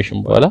ኢንፎርሜሽን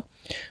በኋላ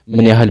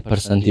ምን ያህል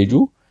ፐርሰንቴጁ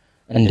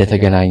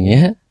እንደተገናኘ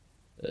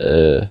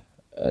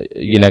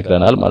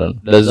ይነግረናል ማለት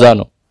ነው ለዛ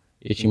ነው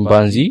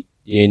የቺምፓንዚ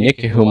DNA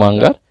ከሂውማን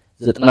ጋር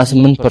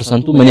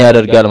 98% ምን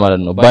ያደርጋል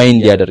ማለት ነው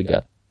ባይንድ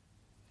ያደርጋል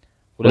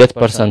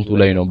 2%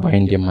 ላይ ነው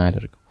ባይንድ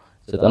የማያደርገው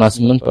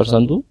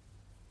 98%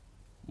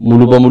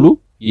 ሙሉ በሙሉ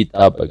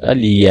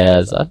ይጣበቃል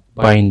ይያያዛል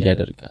ባይንድ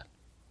ያደርጋል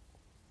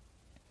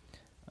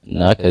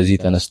እና ከዚህ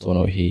ተነስቶ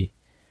ነው ይሄ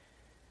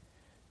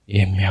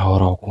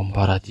የሚያወራው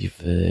ኮምፓራቲቭ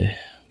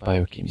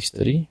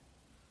ባዮኬሚስትሪ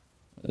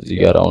እዚህ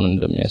ጋር አሁን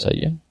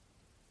እንደሚያሳየን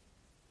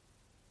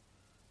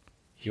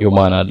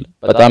ሂውማን አለ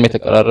በጣም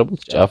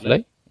የተቀራረቡት ጫፍ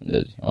ላይ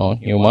እንደዚህ አሁን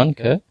ሂውማን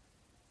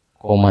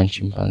ከኮማን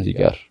ቺምፓንዚ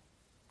ጋር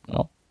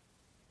ነው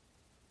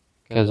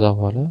ከዛ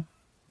በኋላ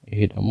ይሄ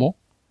ደግሞ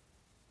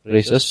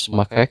ሬሰስ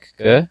ማካክ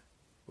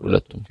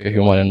ከሁለቱም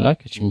ከሂውማን እና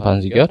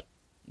ከቺምፓንዚ ጋር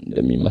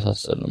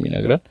እንደሚመሳሰል ነው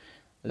የሚነግረን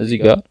እዚህ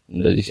ጋር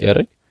እንደዚህ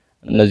ሲያደርግ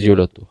እነዚህ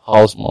ሁለቱ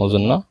ሃውስ ማውዝ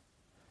እና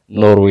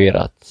ኖርዌይ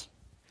ራት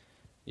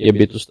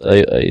የቤት ውስጥ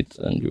አይጥ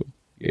እንዲሁ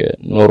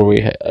የኖርዌይ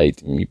አይጥ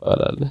የሚባል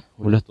አለ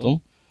ሁለቱም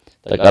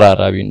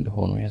ተቀራራቢ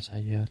እንደሆኑ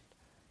ያሳያል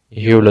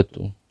ይሄ ሁለቱ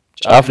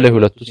ጫፍ ላይ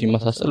ሁለቱ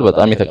ሲመሳሰል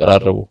በጣም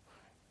የተቀራረቡ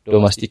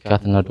ዶሜስቲክ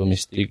ካት እና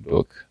ዶሜስቲክ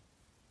ዶግ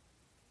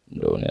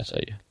እንደሆነ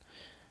ያሳያል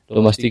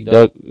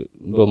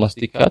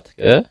ዶሜስቲክ ካት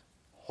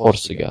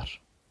ከሆርስ ጋር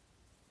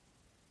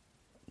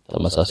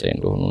ተመሳሳይ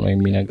እንደሆኑ ነው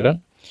የሚነግረን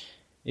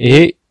ይሄ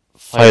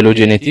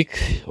phylogenetic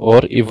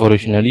or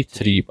evolutionary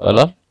tree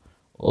ይባላል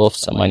of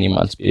some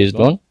animals based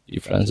on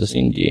differences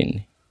in DNA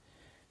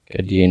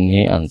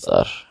ከዲኤንኤ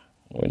አንፃር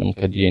ወይንም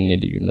ከዲኤንኤ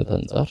ልዩነት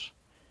አንፃር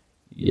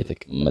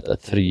የተቀመጠ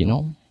ትሪ ነው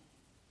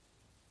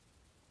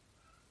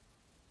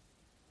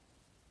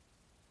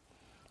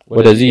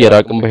ወደዚህ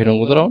የራቅም በሄደን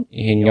ቁጥር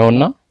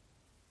ይሄኛውና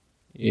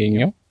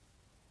ይሄኛው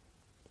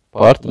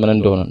ፓርት ምን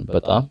እንደሆነ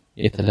በጣም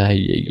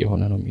የተለያየ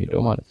የሆነ ነው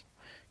የሚሄደው ማለት ነው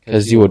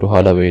ከዚህ ወደ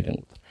ኋላ በሄደን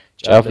ቁጥር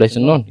ጫፍ ላይ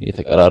ስንሆን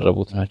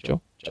የተቀራረቡት ናቸው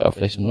ጫፍ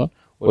ላይ ስንሆን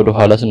ወደ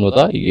ኋላ ስንወጣ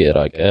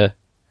እየራቀ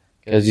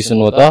ከዚህ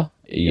ስንወጣ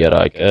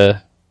እየራቀ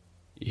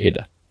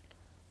ይሄዳል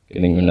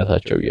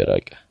ግንኙነታቸው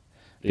እየራቀ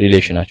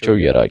ሪሌሽናቸው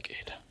እየራቀ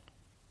ይሄዳል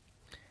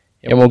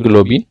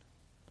hemoglobin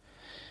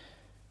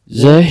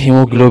the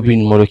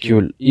hemoglobin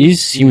molecule is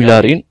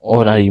similar in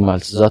all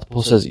animals that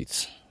possess it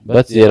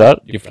but there are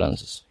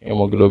differences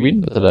hemoglobin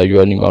በተለያዩ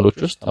አኒማሎች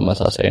ውስጥ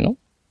ተመሳሳይ ነው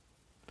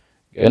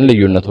ግን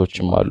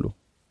ልዩነቶችም አሉ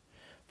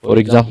for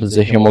example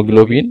the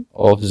hemoglobin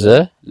of the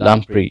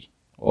lamprey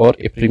or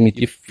a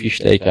primitive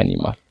fish-like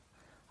animal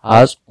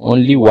has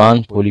only one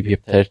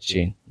polypeptide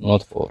chain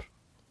not four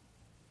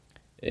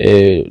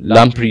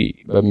lamprey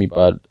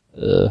በሚባል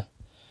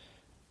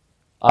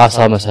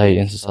አሳ መሳይ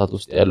እንስሳት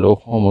ውስጥ ያለው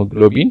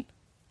ሄሞግሎቢን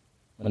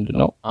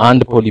ምንድነው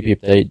አንድ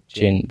ፖሊፔፕታይድ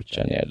ቼን ብቻ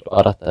ነው ያለው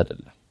አራት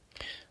አይደለም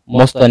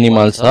most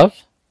animals have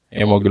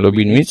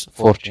hemoglobin with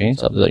four chains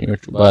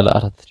አብዛኞቹ ባለ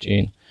አራት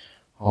ቼን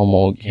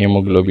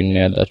hemoglobin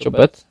ነው ያላቸው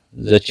but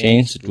the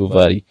chains do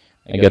vary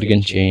ነገር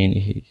ግን ቼን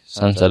ይሄ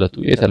ሰንሰለቱ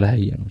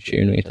የተለያየ ነው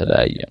ቼኑ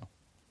የተለያየ ነው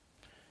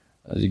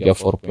እዚህ ጋር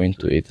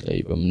 4.28 ላይ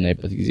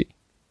በመናይበት ጊዜ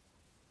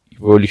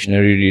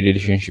evolutionary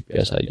relationship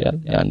ያሳያል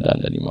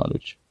የአንዳንድ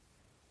አኒማሎች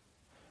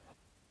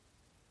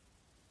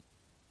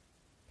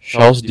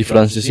shows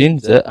differences in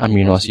the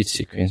amino acid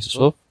sequences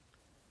of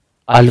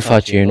alpha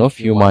chain of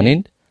human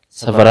and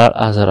several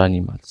other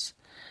animals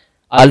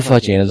alpha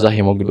chain እዛ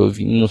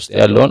hemoglobin ውስጥ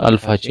ያለውን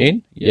alpha chain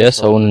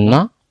የሰውንና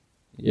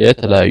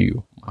የተለያዩ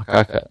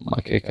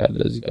ማካካ አለ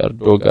እዚህ ጋር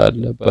ዶግ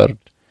አለ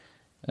በርድ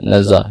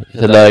እነዛ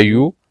የተለያዩ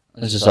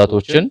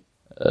እንስሳቶችን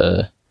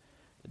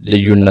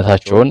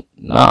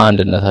ልዩነታቸውንና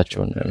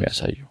አንድነታቸውን ነው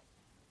የሚያሳየው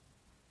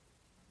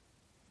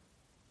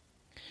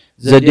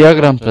The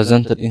diagram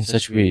presented in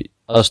such way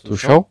as to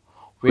show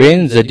when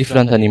the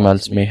different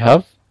animals may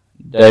have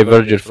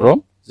diverged from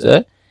the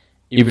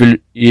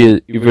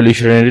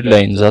evolutionary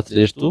line that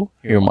leads to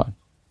human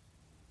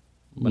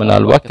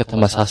ምናልባት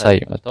ከተመሳሳይ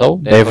መጣው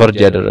ዳይቨርጅ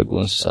ያደረጉ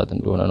እንስሳት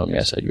እንደሆነ ነው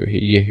የሚያሳየው ይሄ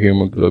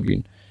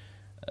የሄሞግሎቢን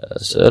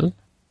ስዕል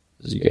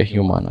እዚህ ጋር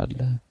ሂውማን አለ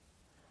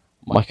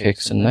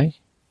ማካክስ እና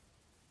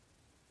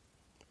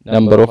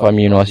number of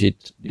amino acid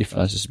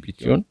differences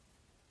between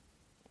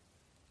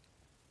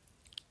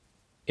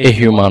a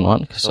human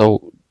one ከሰው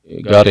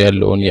ጋር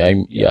ያለውን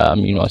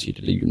የአሚኖ አሲድ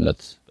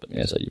ልዩነት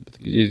በሚያሳይበት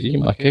ጊዜ እዚህ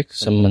ማካክ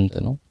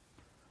 8 ነው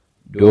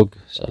ዶግ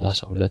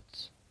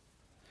 32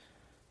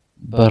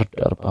 በርድ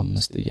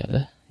 45 እያለ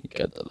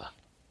ይቀጥላል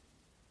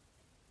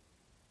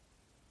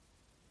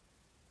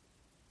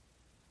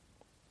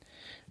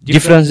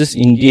differences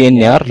in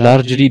DNA are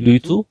largely due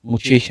to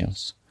mutations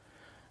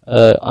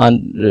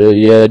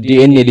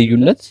የዲኤንኤ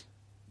ልዩነት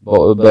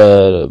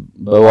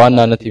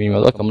በዋናነት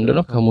የሚመጣው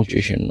ከምንድነው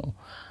ከሙቴሽን ነው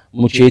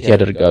ሙቴት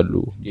ያደርጋሉ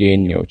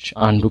ዲኤንኤዎች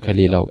አንዱ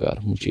ከሌላው ጋር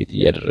ሙቴት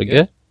ያደረገ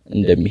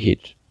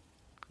እንደሚሄድ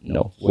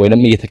ነው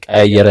ወይንም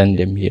እየተቀያየረ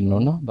እንደሚሄድ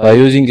ነውና by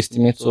using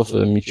estimates of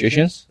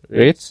mutations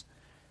rates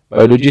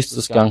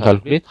biologists can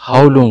calculate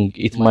how long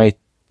it might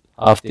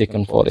have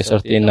taken for a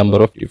certain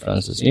number of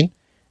differences in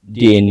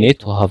DNA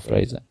to have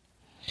risen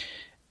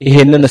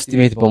ይሄንን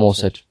ኤስቲሜት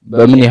በመውሰድ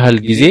በምን ያህል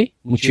ጊዜ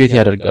ሙቴት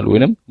ያደርጋል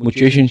ወይንም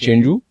ሙቴሽን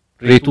ቼንጁ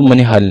ሬቱ ምን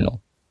ያህል ነው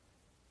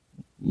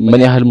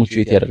ምን ያህል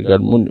ሙቴት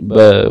ያደርጋል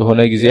በሆነ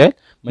ጊዜ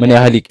ምን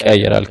ያህል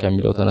ይቀያየራል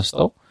ከሚለው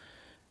ተነስተው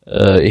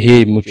ይሄ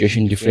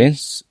ሙቴሽን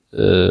ዲፈረንስ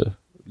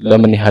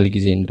ለምን ያህል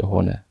ጊዜ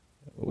እንደሆነ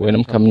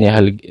ወይንም ከምን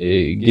ያህል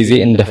ጊዜ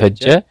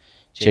እንደፈጀ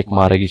ቼክ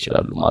ማድረግ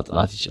ይችላሉ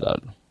ማጥናት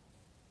ይችላሉ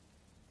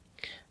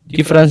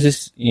differences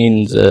in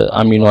the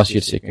amino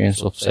acid sequence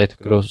of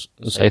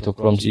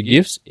cytochrome C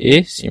gives a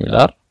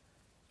similar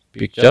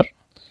picture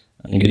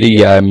እንግዲህ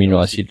የአሚኖ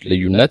አሲድ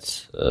ልዩነት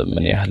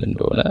ምን ያህል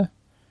እንደሆነ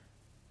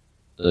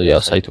ያ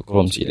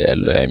ሳይቶክሮም ሲ ላይ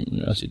ያለው የአሚኖ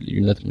አሲድ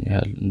ልዩነት ምን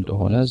ያህል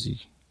እንደሆነ እዚህ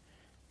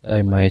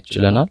ላይ ማየት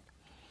ይችላል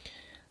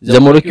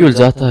the molecules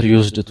that are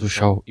used to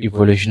show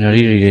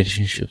evolutionary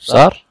relationships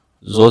are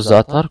those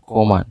that are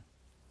common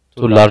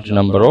to large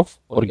number of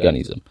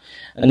organisms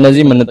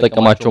እነዚህ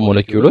የምንጠቀማቸው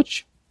ሞለኪውሎች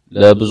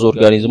ለብዙ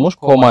ኦርጋኒዝሞች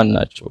ኮማን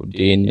ናቸው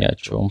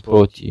ዲኤንኤያቸው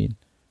ፕሮቲን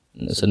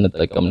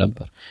ስንጠቀም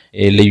ነበር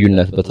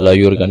ልዩነት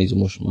በተለያዩ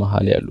ኦርጋኒዝሞች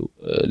መሃል ያሉ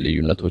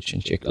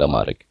ልዩነቶችን ቼክ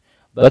ለማድረግ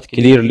but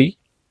clearly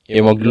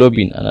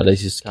hemoglobin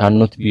analysis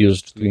cannot be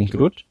used to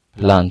include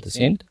plants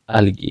and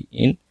algae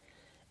in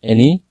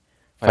any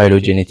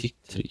phylogenetic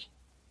tree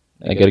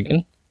ነገር ግን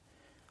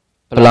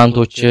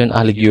ፕላንቶችን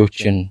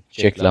አልጌዎችን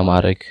ቼክ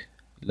ለማድረግ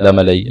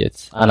ለመለየት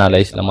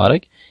አናላይዝ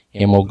ለማድረግ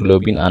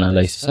ሄሞግሎቢን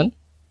አናላይሲስን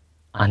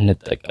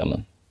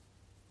አንጠቀምም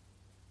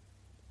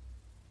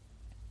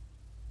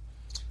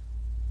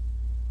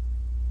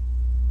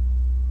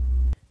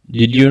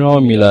Did you know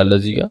Milal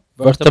Aziga?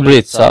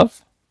 Vertebrates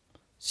have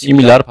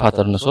similar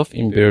patterns of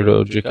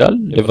embryological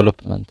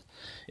development.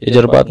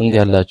 የጀርባ አጥንት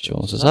ያላቸው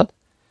እንስሳት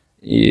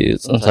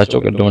ጽንሳቸው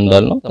ቀደም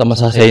እንዳልነው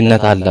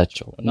ተመሳሳይነት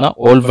አላቸው እና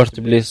all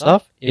vertebrates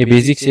have a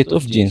basic set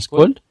of genes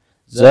called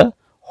the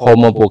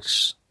homobox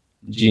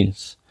genes.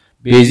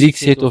 basic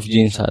set of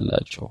genes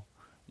አላቸው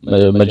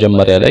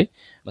መጀመሪያ ላይ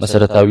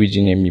መሰረታዊ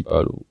ጂን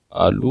የሚባሉ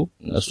አሉ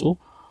እነሱ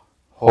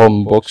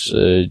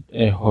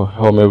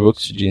homobox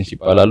genes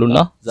ይባላሉና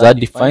that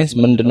defines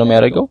ምንድነው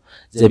የሚያደርገው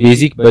the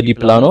basic body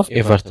plan of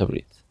a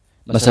vertebrate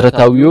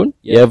መሰረታዊውን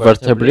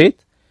የቨርተብሬት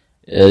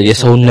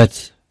የሰውነት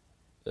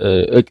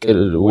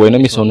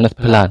ወይንም የሰውነት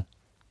ፕላን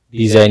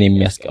ዲዛይን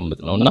የሚያስቀምጥ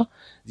ነውና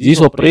this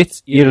operates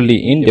early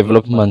in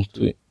development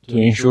to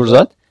ensure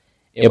that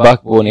a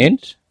backbone and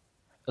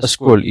a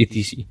skull etc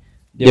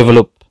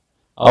develop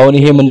አሁን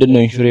ይሄ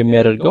ምንድነው ኢንሹር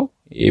የሚያደርገው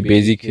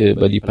የቤዚክ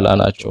በዲ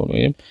ፕላናቸው ነው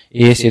ወይም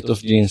ይሄ ሴት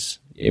ኦፍ ጂንስ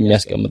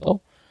የሚያስቀምጠው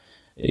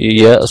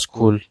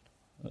የስኩል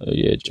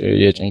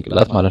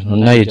የጭንቅላት ማለት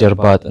ነውና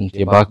የጀርባ አጥንት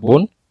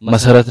የባክቦን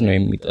መሰረት ነው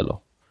የሚጥለው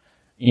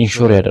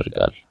ኢንሹር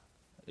ያደርጋል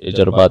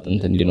የጀርባ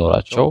አጥንት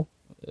እንዲኖራቸው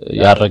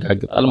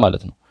ያረጋግጣል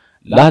ማለት ነው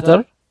later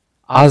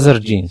other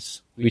genes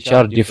which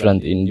are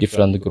different in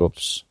different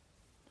groups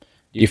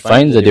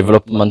define the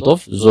development of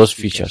those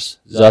features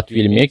that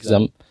will make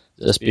them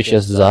the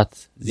species that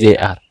they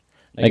are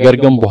ነገር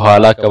ግን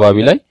በኋላ አካባቢ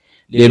ላይ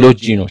ሌሎች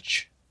ጂኖች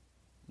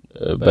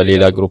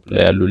በሌላ ግሩፕ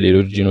ላይ ያሉ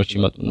ሌሎች ጂኖች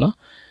ይመጡና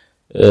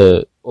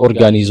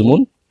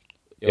ኦርጋኒዝሙን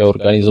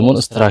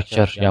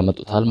ስትራክቸር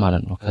ያመጡታል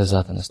ማለት ነው ከዛ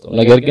ተነስተው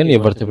ነገር ግን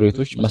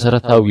የቨርተብሬቶች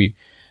መሰረታዊ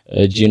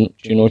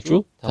ጂኖቹ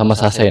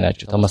ተመሳሳይ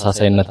ናቸው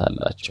ተመሳሳይነት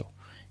አላቸው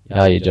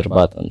ያ የጀርባ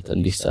አጥንት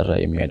እንዲሰራ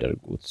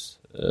የሚያደርጉት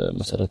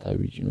መሰረታዊ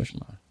ጂኖች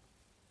ማለት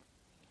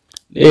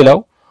ሌላው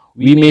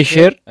we may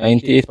share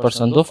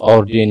 98% of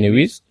our DNA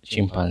with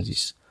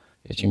chimpanzees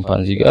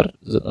የቺምፓንዚ ጋር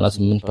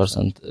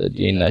 98%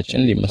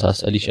 ዲኤንኤያችን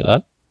ሊመሳሰል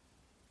ይችላል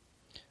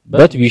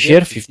but we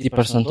share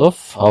 50% of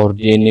our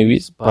DNA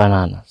with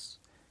bananas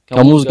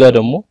ከሙዝ ጋር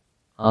ደግሞ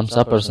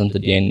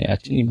 50%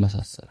 ዲኤንኤያችን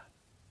ይመሳሰላል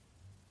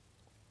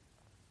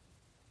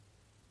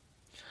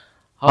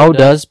how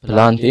does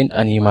plant and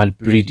animal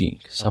breeding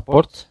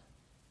support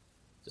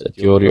the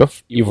theory of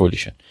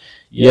evolution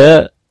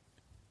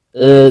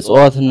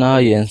የእጽዋትና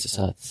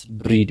የእንስሳት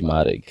ብሪድ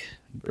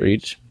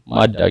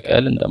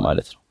ማዳቀል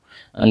እንደማለት ነው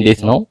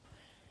እንዴት ነው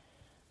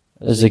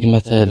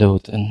ዝግመተ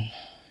ለውጥን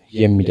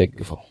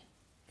የሚደግፈው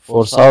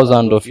for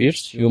thousands of years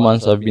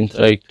humans have been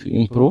trying to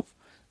improve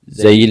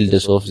the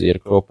yields of their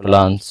crop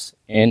plants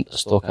and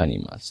stock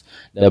animals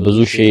ለብዙ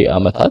ሺህ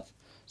ዓመታት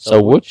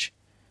ሰዎች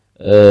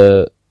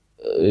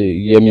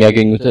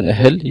የሚያገኙትን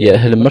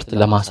የእህል ምርት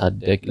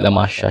ለማሳደግ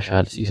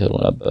ለማሻሻል ሲሰሩ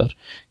ነበር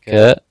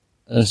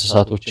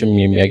ከእንስሳቶችም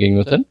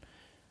የሚያገኙትን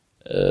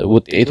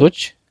ውጤቶች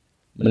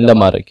ምን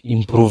ለማድረግ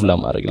ኢምፕሩቭ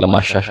ለማድረግ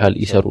ለማሻሻል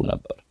ይሰሩ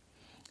ነበር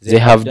they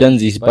have done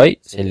this by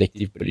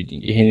selective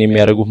breeding ይሄን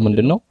የሚያደርጉት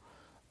ምንድነው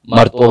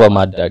መርጦ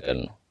በማዳቀል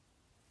ነው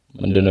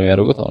ምንድነው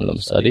የሚያደርጉት አሁን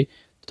ለምሳሌ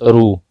ጥሩ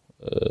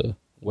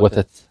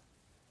ወተት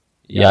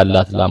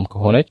ያላት ላም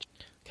ከሆነች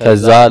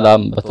ከዛ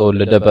ላም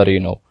በተወለደ በሬ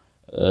ነው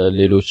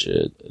ሌሎች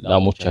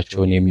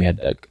ላሞቻቸውን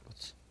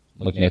የሚያዳቅሉት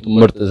ምክንያቱም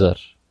ምርጥ ዘር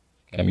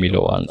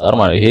ከሚለው አንፃር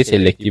ማለት ይሄ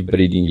ሴሌክቲቭ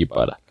ብሪዲንግ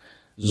ይባላል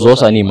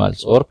those animals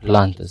or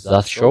plants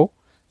that show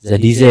the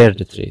desired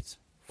traits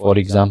for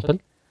example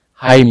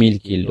high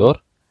milk yield or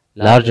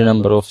large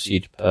number of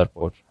seed per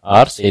pod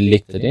are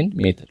selected and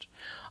mated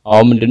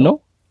አሁን ምንድነው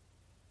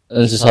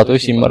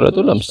እንስሳቶች ሲመረጡ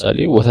ለምሳሌ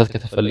ወተት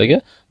ከተፈለገ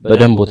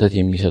በደንብ ወተት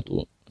የሚሰጡ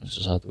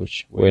እንስሳቶች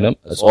ወይንም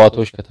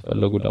እጽዋቶች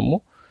ከተፈለጉ ደግሞ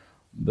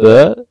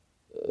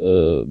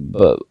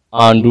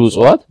በአንዱ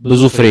እጽዋት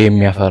ብዙ ፍሬ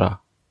የሚያፈራ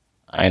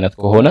አይነት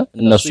ከሆነ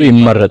እነሱ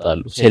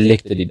ይመረጣሉ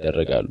ሴሌክትድ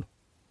ይደረጋሉ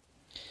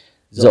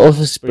the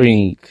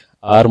offspring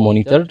are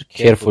monitored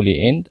carefully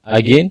and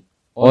again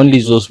only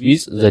those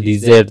with the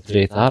desired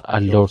trait are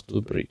allowed to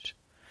breed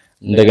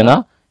እንደገና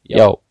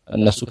ያው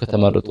እነሱ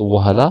ከተመረጡ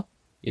በኋላ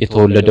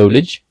የተወለደው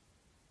ልጅ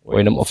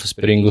ወይንም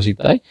ኦፍስፕሪንጉ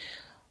ሲታይ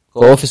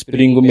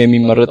ከኦፍስፕሪንጉም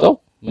የሚመረጠው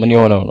ምን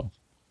የሆነው ነው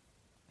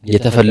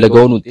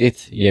የተፈለገውን ውጤት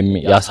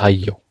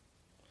ያሳየው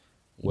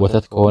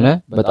ወተት ከሆነ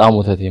በጣም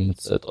ወተት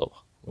የምትሰጠው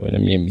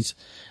ወይንም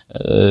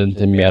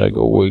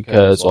የሚያደርገው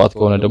ከእጽዋት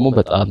ከሆነ ደግሞ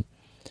በጣም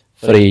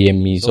ፍሬ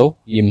የሚይዘው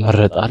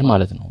ይመረጣል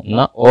ማለት ነው እና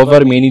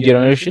over many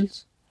generations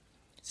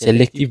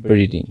selective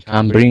breeding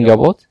can bring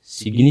about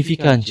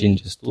significant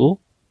changes to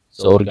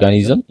the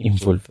organism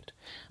involved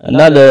እና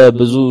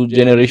ለብዙ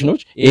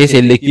ጄኔሬሽኖች ይሄ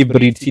ሴሌክቲቭ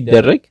ብሪድ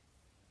ሲደረግ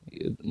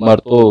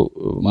መርጦ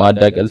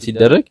ማዳቀል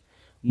ሲደረግ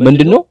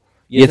ምንድነው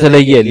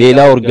የተለየ ሌላ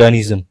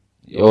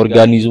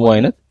የኦርጋኒዝሙ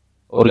አይነት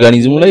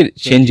ኦርጋኒዝሙ ላይ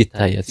ቼንጅ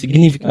ይታያል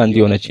ሲግኒፊካንት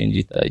የሆነ ቼንጅ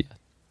ይታያል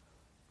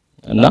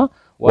እና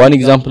one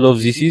example of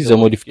this is the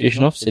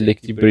modification of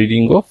selective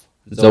breeding of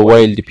the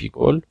wild pig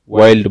or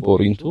wild boar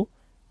into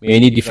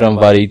many different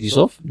varieties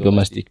of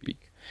domestic pig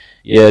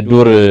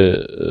የዱር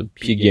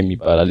ፒግ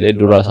የሚባላል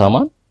የዱር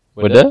አሳማን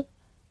ወደ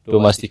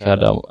ዶሜስቲክ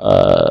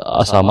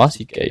አሳማ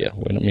ሲቀየር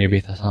ወይንም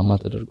የቤት አሳማ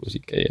ተደርጎ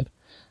ሲቀየር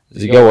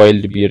እዚህ ጋር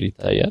ዋይልድ ቢር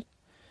ይታያል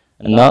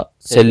እና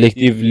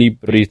ሴሌክቲቭሊ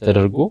ብሪድ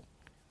ተደርጎ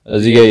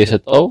እዚህ ጋር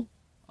የሰጠው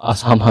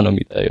አሳማ ነው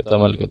የሚታየው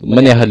ተመልከቱ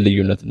ምን ያህል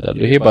ልዩነት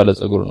እንዳለው ይሄ ባለ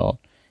ጸጉር ነው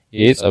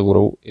ይሄ ጸጉሩ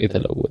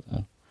የተለወጠ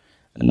ነው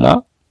እና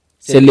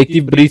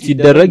ሴሌክቲቭ ብሪድ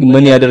ሲደረግ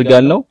ምን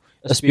ያደርጋል ነው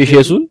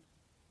ስፔሺሱን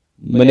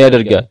ምን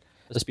ያደርጋል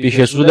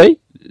ስፔሺሱ ላይ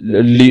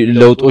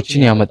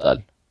ለውጦችን ያመጣል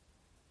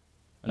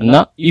እና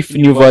if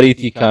new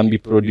variety can be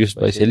produced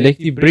by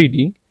selective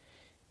breeding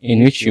in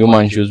which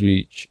human choose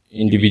which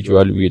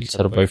individual will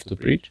survive to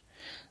breed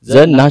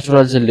then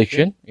natural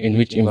selection in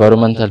which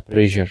environmental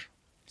pressure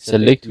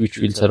select which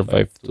will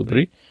survive to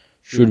breed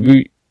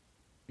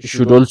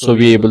should also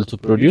be able to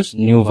produce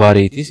new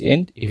varieties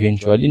and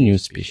eventually new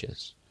species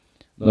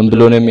ምን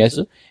ብሎ ነው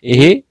የሚያስብ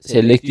ይሄ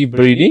ሴሌክቲቭ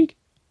ብሪዲንግ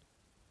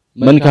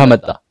ምን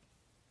ካመጣ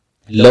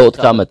ለውጥ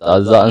ካመጣ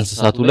እዛ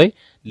እንስሳቱ ላይ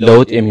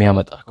ለውጥ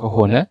የሚያመጣ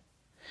ከሆነ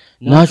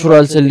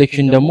ናቹራል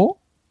ሴሌክሽን ደግሞ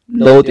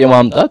ለውጥ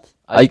የማምጣት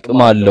አቅም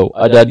አለው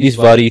አዳዲስ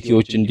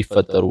ቫሪቲዎች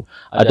እንዲፈጠሩ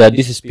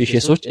አዳዲስ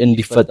ስፔሺሶች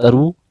እንዲፈጠሩ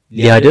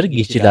ሊያደርግ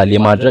ይችላል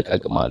የማድረግ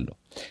አቅም አለው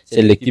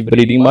ሴሌክቲቭ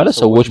ብሪዲንግ ማለት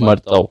ሰዎች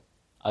መርጠው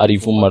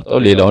አሪፉን መርጠው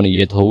ሌላውን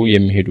እየተው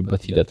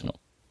የሚሄዱበት ሂደት ነው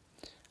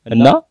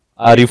እና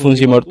አሪፉን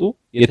ሲመርጡ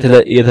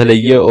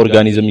የተለየ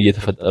ኦርጋኒዝም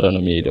እየተፈጠረ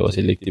ነው የሚሄደው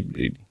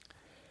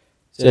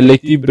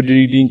ሴሌክቲቭ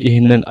ብሪዲንግ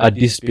ይሄንን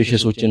አዲስ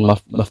ስፔሺሶችን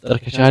መፍጠር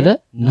ከቻለ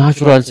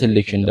ናቹራል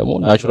ሴሌክሽን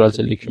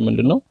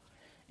ምንድነው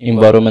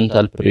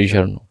ኢንቫይሮንመንታል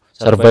ፕሬሸር ነው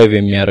ሰርቫይቭ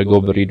የሚያደርገው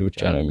ብሪድ ብቻ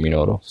ነው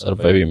የሚኖረው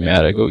ሰርቫይቭ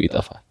የሚያደርገው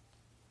ይጠፋል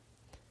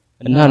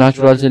እና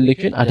ናቹራል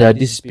ሴሌክሽን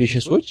አዳዲስ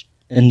ስፔሺሶች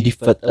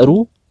እንዲፈጠሩ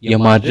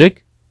የማድረግ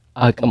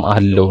አቅም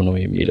አለው ነው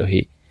የሚለው ይሄ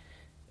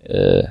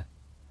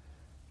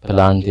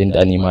ፕላንት ኤንድ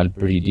አኒማል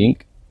ብሪዲንግ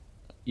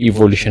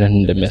ኢቮሉሽንን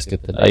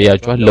እንደሚያስከትል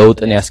አያችኋል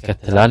ለውጥን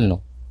ያስከትላል ነው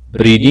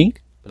ብሪዲንግ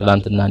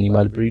ፕላንት እና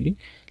አኒማል ብሪዲንግ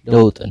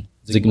ለውጥን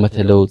ዝግመተ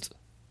ለውጥ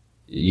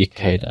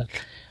ይካሄዳል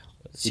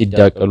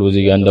ሲዳቀሉ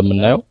እዚህ ጋር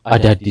እንደምናየው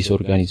አዳዲስ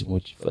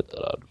ኦርጋኒዝሞች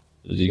ይፈጠራሉ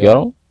እዚህ ጋር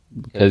ነው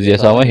ከዚህ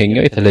አሳማ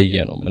ይሄኛው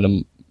የተለየ ነው ምንም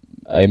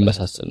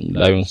አይመሳሰልም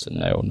ላዩን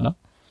ስናየውና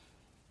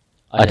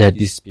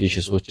አዳዲስ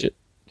ስፔሺሶች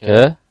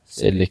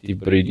ከሴሌክቲቭ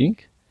ብሪዲንግ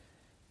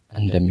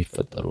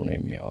እንደሚፈጠሩ ነው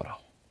የሚያወራው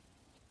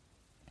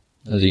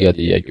እዚህ ጋር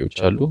ጥያቄዎች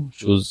አሉ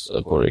choose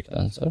a correct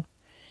answer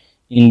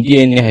in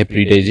DNA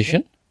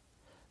hybridization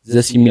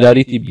the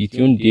similarity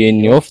between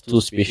DNA of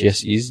two species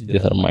is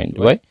determined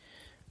by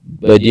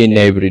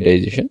በDNA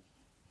hybridization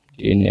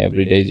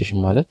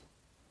ማለት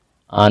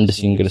አንድ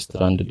ሲንግል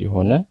ስትራንድ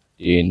የሆነ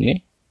DNA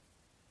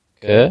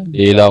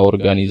ከሌላ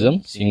ኦርጋኒዝም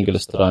ሲንግል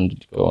ስትራንድ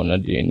ከሆነ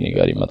DNA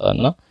ጋር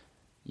ይመጣና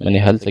ምን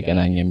ያህል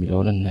ተገናኘ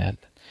የሚለውን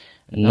እናያለን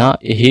እና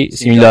ይሄ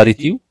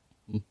ሲሚላሪቲው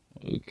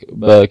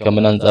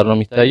ከምን አንፃር ነው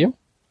የሚታየው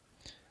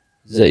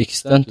the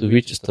extent to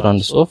which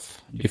strands of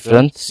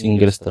different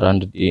single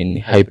strand DNA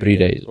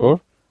hybridize or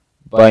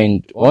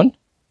bind on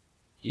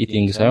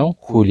heating ሳይሆን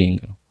cooling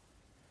ነው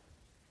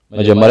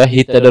መጀመሪያ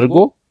ሂት ተደርጎ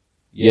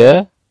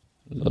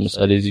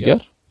ለምሳሌ እዚህ ጋር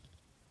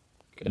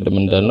ቀደም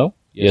እንዳልነው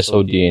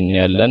የሰው DNA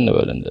ያለን ነው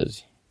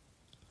እንደዚህ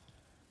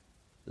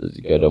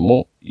እዚህ ጋር ደግሞ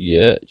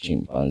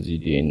የቺምፓንዚ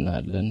ዲኤንኤ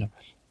አለ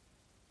እንበል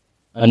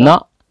እና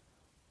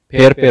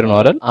ፔር ነው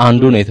አይደል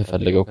አንዱ ነው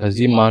የተፈለገው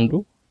ከዚህም አንዱ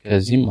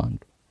ከዚህም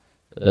አንዱ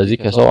ስለዚህ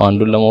ከሰው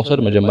አንዱን ለመውሰድ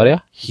መጀመሪያ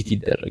ሂት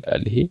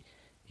ይደረጋል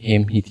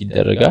ይሄም ሂት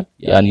ይደረጋል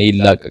ያኔ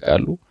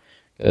ይላቀቃሉ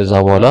ከዛ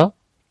በኋላ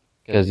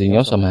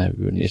ከዚህኛው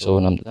ሰማያዊውን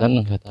የሰውን አምጥተን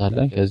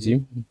እንከታለን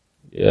ከዚህም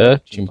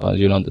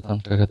የቺምፓንዚውን አምጥተን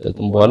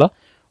ከከተትን በኋላ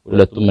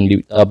ሁለቱም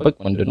እንዲጣበቅ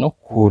ምንድነው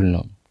ኩል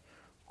ነው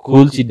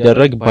ኩል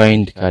ሲደረግ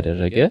ባይንድ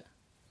ካደረገ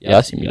ያ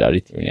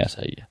ሲሚላሪቲውን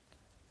ያሳያል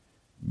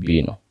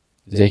ቢ ነው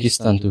the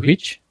extent to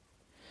which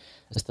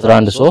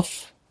strands of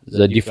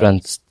the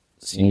different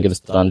single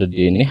stranded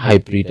DNA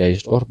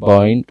hybridized or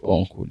bound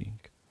on cooling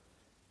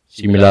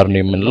similar ነው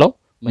የምንለው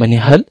ምን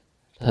ያህል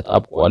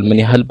ተጣብቋል ምን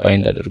ያህል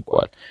ባይንድ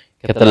አድርጓል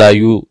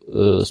ከተለያዩ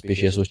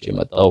ስፔሺሶች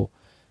የመጣው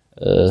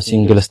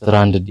ሲንግል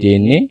ስትራንድ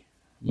ዲኤንኤ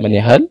ምን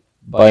ያህል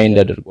ባይንድ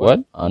አድርጓል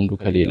አንዱ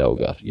ከሌላው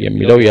ጋር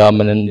የሚለው ያ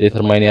ምንን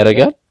ዲተርማይን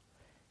ያደርጋል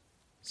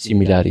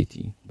ሲሚላሪቲ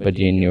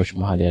በዲኤንኤዎች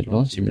መሃል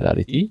ያለውን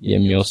ሲሚላሪቲ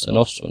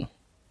የሚወስነው እሱ ነው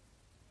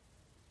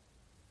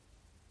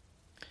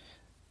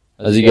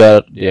እዚህ ጋር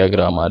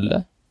ዲያግራም አለ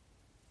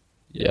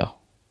ያው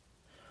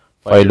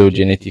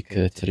ፋይሎጄኔቲክ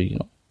ትሪ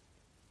ነው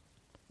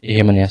ይሄ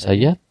ምን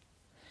ያሳያል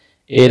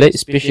A ላይ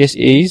species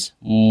A is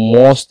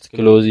most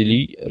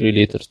closely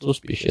related to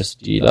species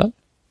D ይላል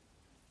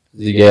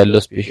እዚህ ጋር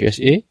ያለው species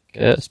A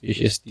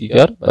ከspecies D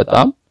ጋር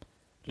በጣም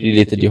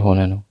ሪሌትድ የሆነ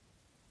ነው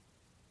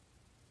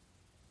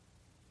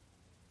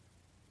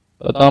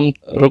በጣም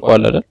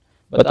ርቋል አይደል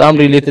በጣም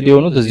ሪሌትድ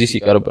የሆኑት እዚህ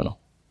ሲቀርብ ነው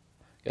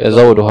ከዛ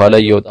ወደ ኋላ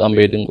እየወጣን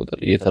በሄድን ቁጥር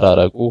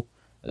እየተራራቁ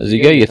እዚህ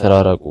ጋር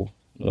እየተራራቁ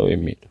ነው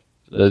የሚለው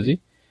ስለዚህ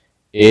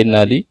A እና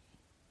D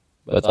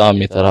በጣም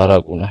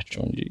የተራራቁ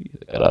ናቸው እንጂ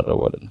የተቀራረቡ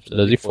አይደለም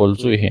ስለዚህ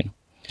ፎልሱ ይሄ ነው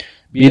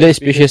B ላይ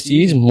species C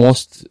is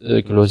most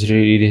closely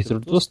related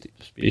to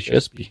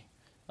species B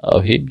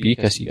ይሄ B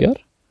ከC ጋር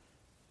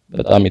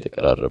በጣም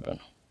የተቀራረበ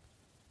ነው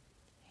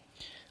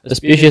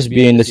species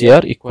B and C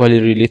are equally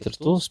related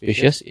to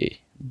species A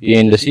B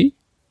and C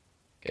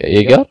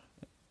ከA ጋር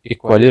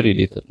equally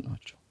related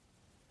ናቸው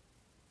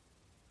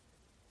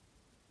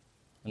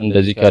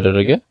እንደዚህ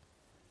ካደረገ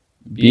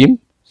Bም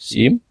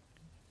Cም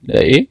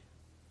ለA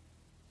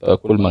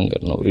በኩል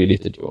መንገድ ነው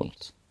ሪሌትድ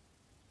የሆኑት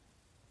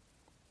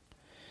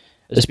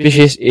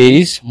species A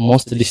is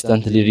most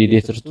distantly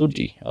related to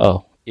D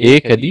A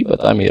ከD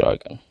በጣም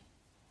ይራቀ ነው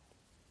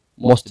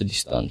most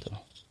distant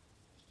ነው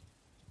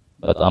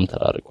በጣም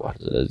ተራርቀዋል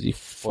ስለዚህ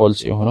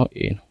false የሆነው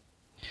A ነው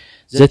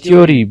the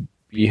theory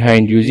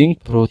behind using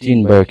protein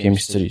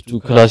biochemistry to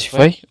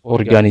classify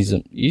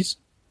organism is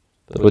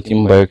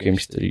protein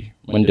biochemistry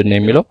ምንድነው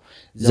የሚለው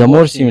the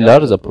more similar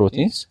the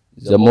proteins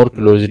the more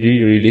closely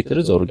related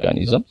the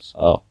organisms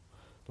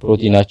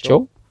ፕሮቲናቸው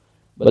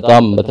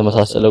በጣም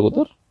በተመሳሰለ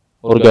ቁጥር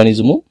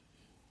ኦርጋኒዝሙ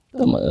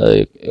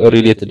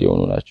ሪሌትድ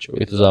የሆኑ ናቸው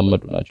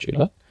የተዛመዱ ናቸው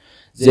ይላል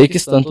the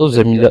extent of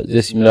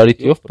the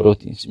similarity of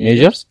proteins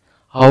measures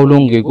how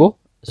long ago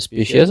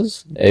species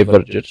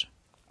diverged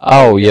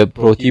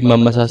የፕሮቲን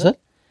መመሳሰል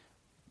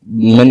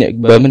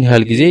በምን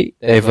ያህል ጊዜ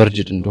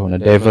ዳይቨርጅድ እንደሆነ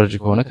ዳይቨርጅ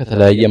ከሆነ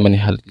ከተለያየ ምን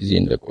ያህል ጊዜ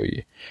እንደቆየ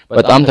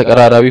በጣም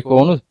ተቀራራቢ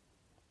ከሆኑ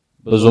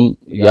ብዙም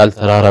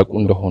ያልተራራቁ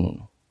እንደሆኑ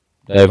ነው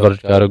ዳይቨርጅ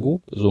ካደረጉ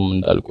ብዙም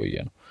እንዳልቆየ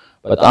ነው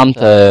በጣም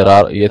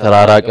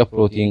የተራራቀ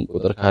ፕሮቲን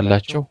ቁጥር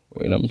ካላቸው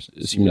ወይንም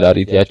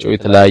ሲሚላሪቲያቸው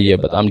የተለያየ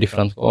በጣም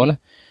ዲፈረንት ከሆነ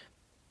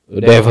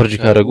ዳይቨርጅ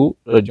ካደረጉ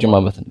ረጅም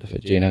ዓመት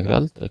እንደፈጀ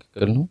ይነግራል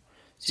ትክክል ነው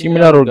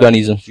similar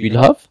organisms will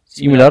have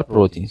similar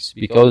proteins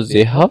because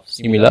they have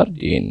similar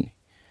DNA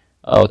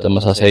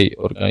ተመሳሳይ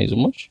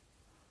ኦርጋኒዝሞች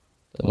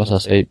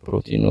ተመሳሳይ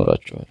ፕሮቲን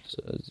ኖራቸዋል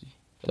ስለዚህ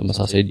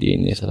ተመሳሳይ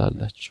DNA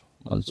ስላላቸው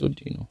ማለት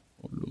ነው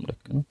ሁሉም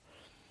ልክ ነው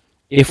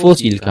a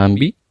fossil can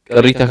be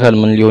ቅሪተ አካል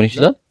ምን ሊሆን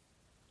ይችላል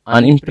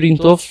an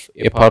imprint of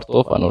a part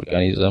of an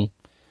organism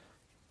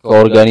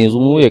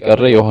ከኦርጋኒዝሙ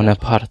የቀረ የሆነ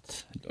ፓርት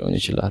ሊሆን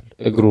ይችላል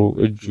እግሩ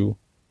እጁ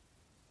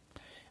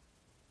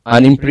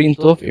an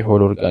imprint of a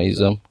whole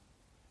organism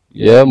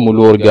የሙሉ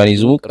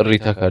ኦርጋኒዝሙ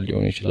ቅሪተ አካል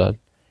ሊሆን ይችላል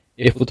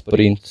a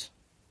footprint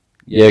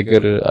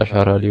የእግር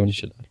አሻራ ሊሆን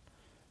ይችላል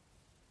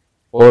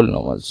all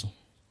ነው ማለት ነው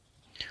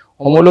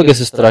homologous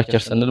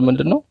structure ስንል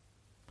ምንድነው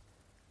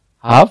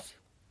have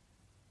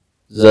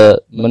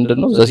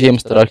ምንድነው the same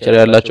structure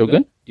ያላቸው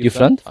ግን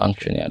different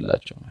function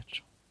ያላቸው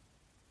ናቸው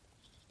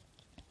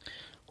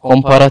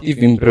comparative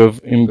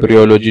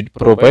embryology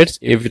provides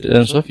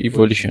evidence of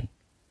evolution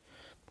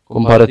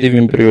comparative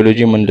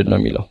embryology ምንድነው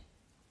የሚለው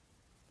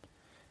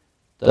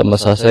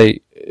ተመሳሳይ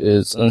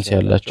ጽንስ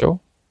ያላቸው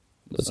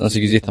በጽንስ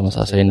ጊዜ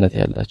ተመሳሳይነት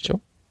ያላቸው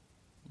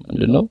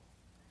ምንድነው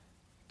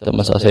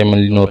ተመሳሳይ ምን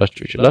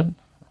ሊኖራቸው ይችላል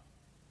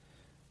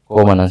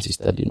common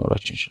ancestor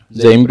ሊኖራቸው ይችላል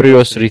the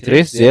embryos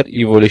retrace their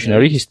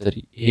evolutionary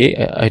history ይሄ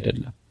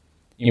አይደለም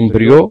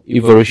embryo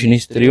evolution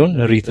history-ውን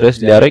retrace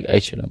ሊያደርግ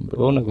አይችልም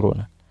ብሎ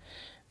ነግሮናል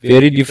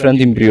very different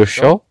embryos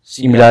show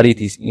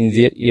similarities in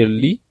their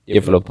early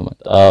development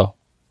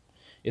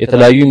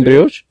የተለያዩ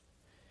ኤምብሪዮች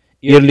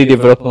early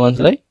development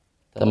ላይ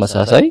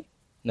ተመሳሳይ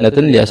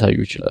ነትን ሊያሳዩ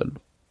ይችላሉ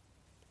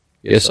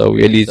የሰው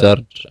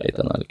የሊዛርድ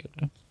አይተናል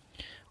ቀደም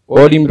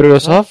all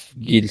embryos have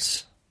gills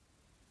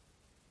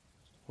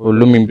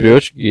ሁሉም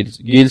ኤምብሪዮች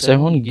ጊል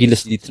ሳይሆን ጊል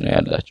ስሊት ነው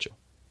ያላቸው።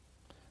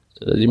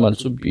 ስለዚህ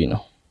መልሱ ቢ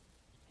ነው።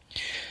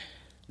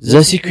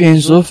 The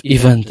sequence of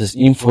events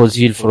in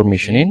fossil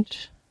formation and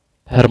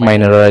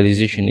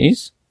permineralization is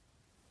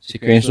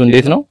sequence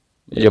እንዴት ነው?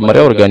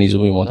 መጀመሪያ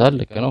ኦርጋኒዝሙ ይሞታል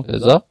ልክ ነው።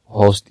 ከዛ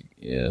host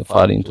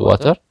fall into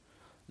water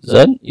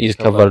then is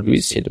covered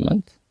with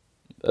sediment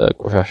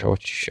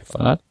ቆሻሻዎች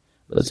ይሸፈናል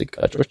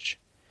በዝቃጮች።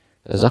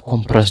 ከዛ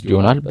compressed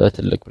ይሆናል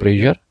በትልቅ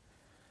pressure።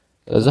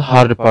 ከዛ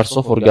hard parts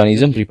of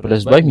organism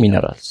replaced by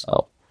minerals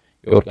አው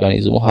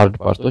የኦርጋኒዝሙ hard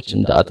parts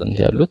እንደ አጥንት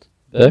ያሉት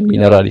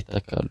በሚነራል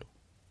ይተካሉ።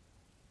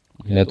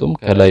 ምክንያቱም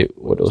ከላይ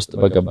ወደ ውስጥ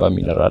በገባ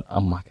ሚነራል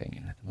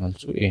አማካኝነት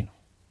መልሱ ኤ ነው።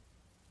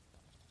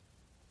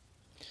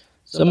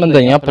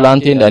 ስምንተኛ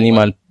plant and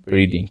animal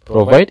breeding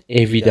provide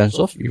evidence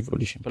of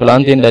evolution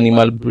plant and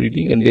animal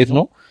breeding እንዴት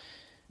ነው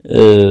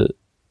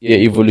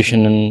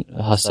የኢቮሉሽንን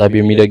ሐሳብ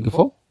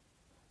የሚደግፈው?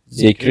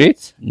 they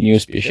create new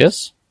species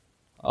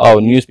አው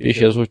new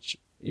speciesዎች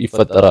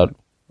ይፈጠራሉ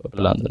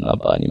በፕላንት እና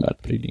በአኒማል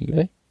ብሪዲንግ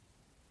ላይ።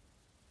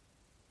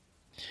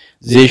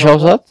 they show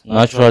that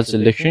natural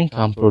selection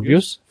can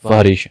produce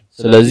variation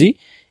ስለዚህ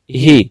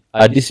ይሄ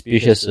አዲስ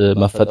ስፔሺስ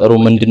መፈጠሩ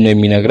ምንድነው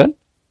የሚነግረን?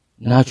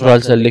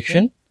 ናቹራል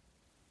ሴሌክሽን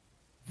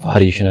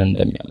ቫሪዬሽንን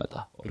እንደሚያመጣ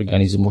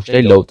ኦርጋኒዝሞች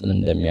ላይ ለውጥን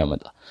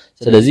እንደሚያመጣ።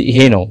 ስለዚህ ይሄ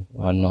ነው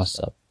ዋናው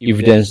ሐሳብ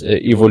ኤቪደንስ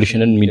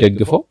ኢቮሉሽንን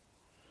የሚደግፈው።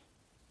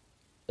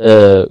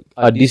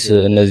 አዲስ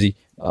እነዚህ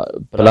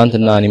ፕላንት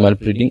እና አኒማል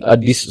ብሪዲንግ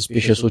አዲስ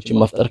ስፔሺሶችን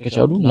መፍጠር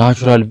ከቻሉ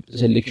ናቹራል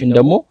ሴሌክሽን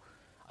ደግሞ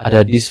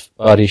አዳዲስ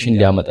ቫሪዬሽን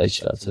ሊያመጣ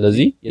ይችላል።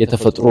 ስለዚህ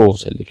የተፈጥሮ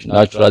ሴሌክሽን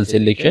ናቹራል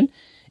ሴሌክሽን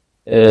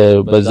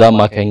በዛ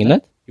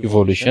ማካኝነት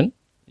ኢቮሉሽን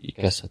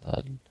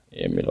ይከሰታል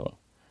የሚለው ነው።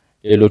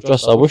 ሌሎቹ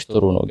ሐሳቦች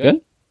ጥሩ ነው ግን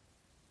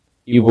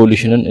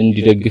ኢቮሉሽንን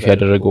እንዲደግፍ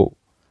ያደረገው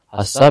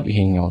ሐሳብ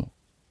ይሄኛው ነው።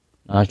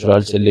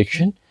 ናቹራል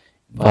ሴሌክሽን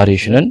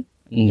ቫሪዬሽንን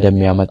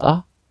እንደሚያመጣ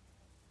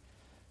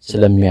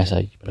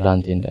ስለሚያሳይ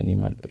ፕላንት ኤንድ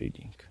አኒማል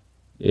ብሪዲንግ።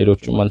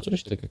 ሌሎቹ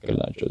መልሶች ትክክል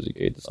ናቸው እዚህ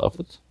ጋር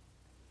የተጻፉት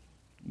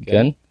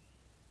ግን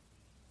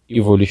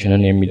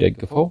ኢቮሉሽንን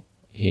የሚደግፈው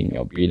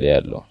ይሄኛው ቢ ላይ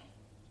ያለው።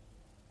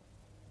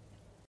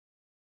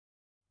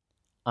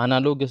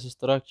 አናሎገስ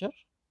ስትራክቸር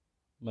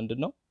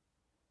ምንድነው?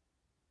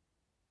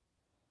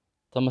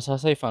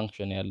 ተመሳሳይ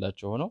ፋንክሽን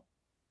ያላቸው ነው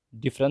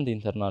ዲፈረንት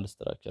ኢንተርናል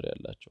ስትራክቸር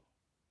ያላቸው።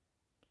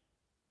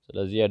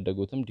 ስለዚህ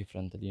ያደጉትም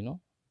ዲፈረንትሊ ነው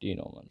ዲ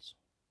ነው መልሱ።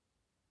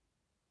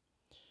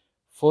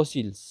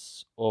 ፎሲልስ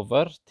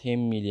ኦቨር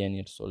 10 ሚሊዮን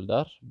years old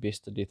are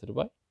best dated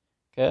by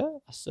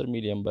ከ10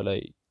 ሚሊዮን በላይ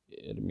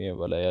እድሜ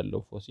በላይ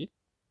ያለው ፎሲል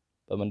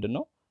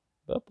በምንድነው?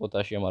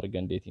 በፖታሺየም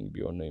አርገን ዴቲንግ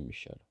ቢሆን ነው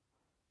የሚሻለው።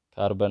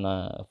 ካርበን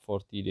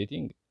 40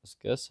 ዴቲንግ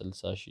እስከ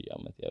 60,000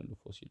 ዓመት ያሉ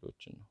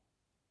ፎሲሎችን ነው።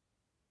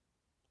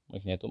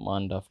 ምክንያቱም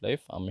አንድ ሃፍ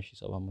ላይፍ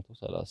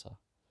 5730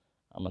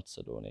 ዓመት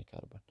ስለሆነ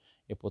የካርበን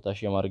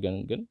የፖታሺየም አርገን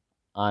ግን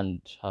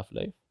አንድ ሃፍ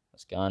ላይፍ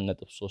እስከ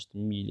 1.3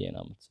 ሚሊዮን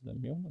ዓመት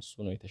ስለሚሆን እሱ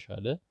ነው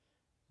የተሻለ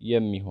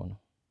የሚሆነው።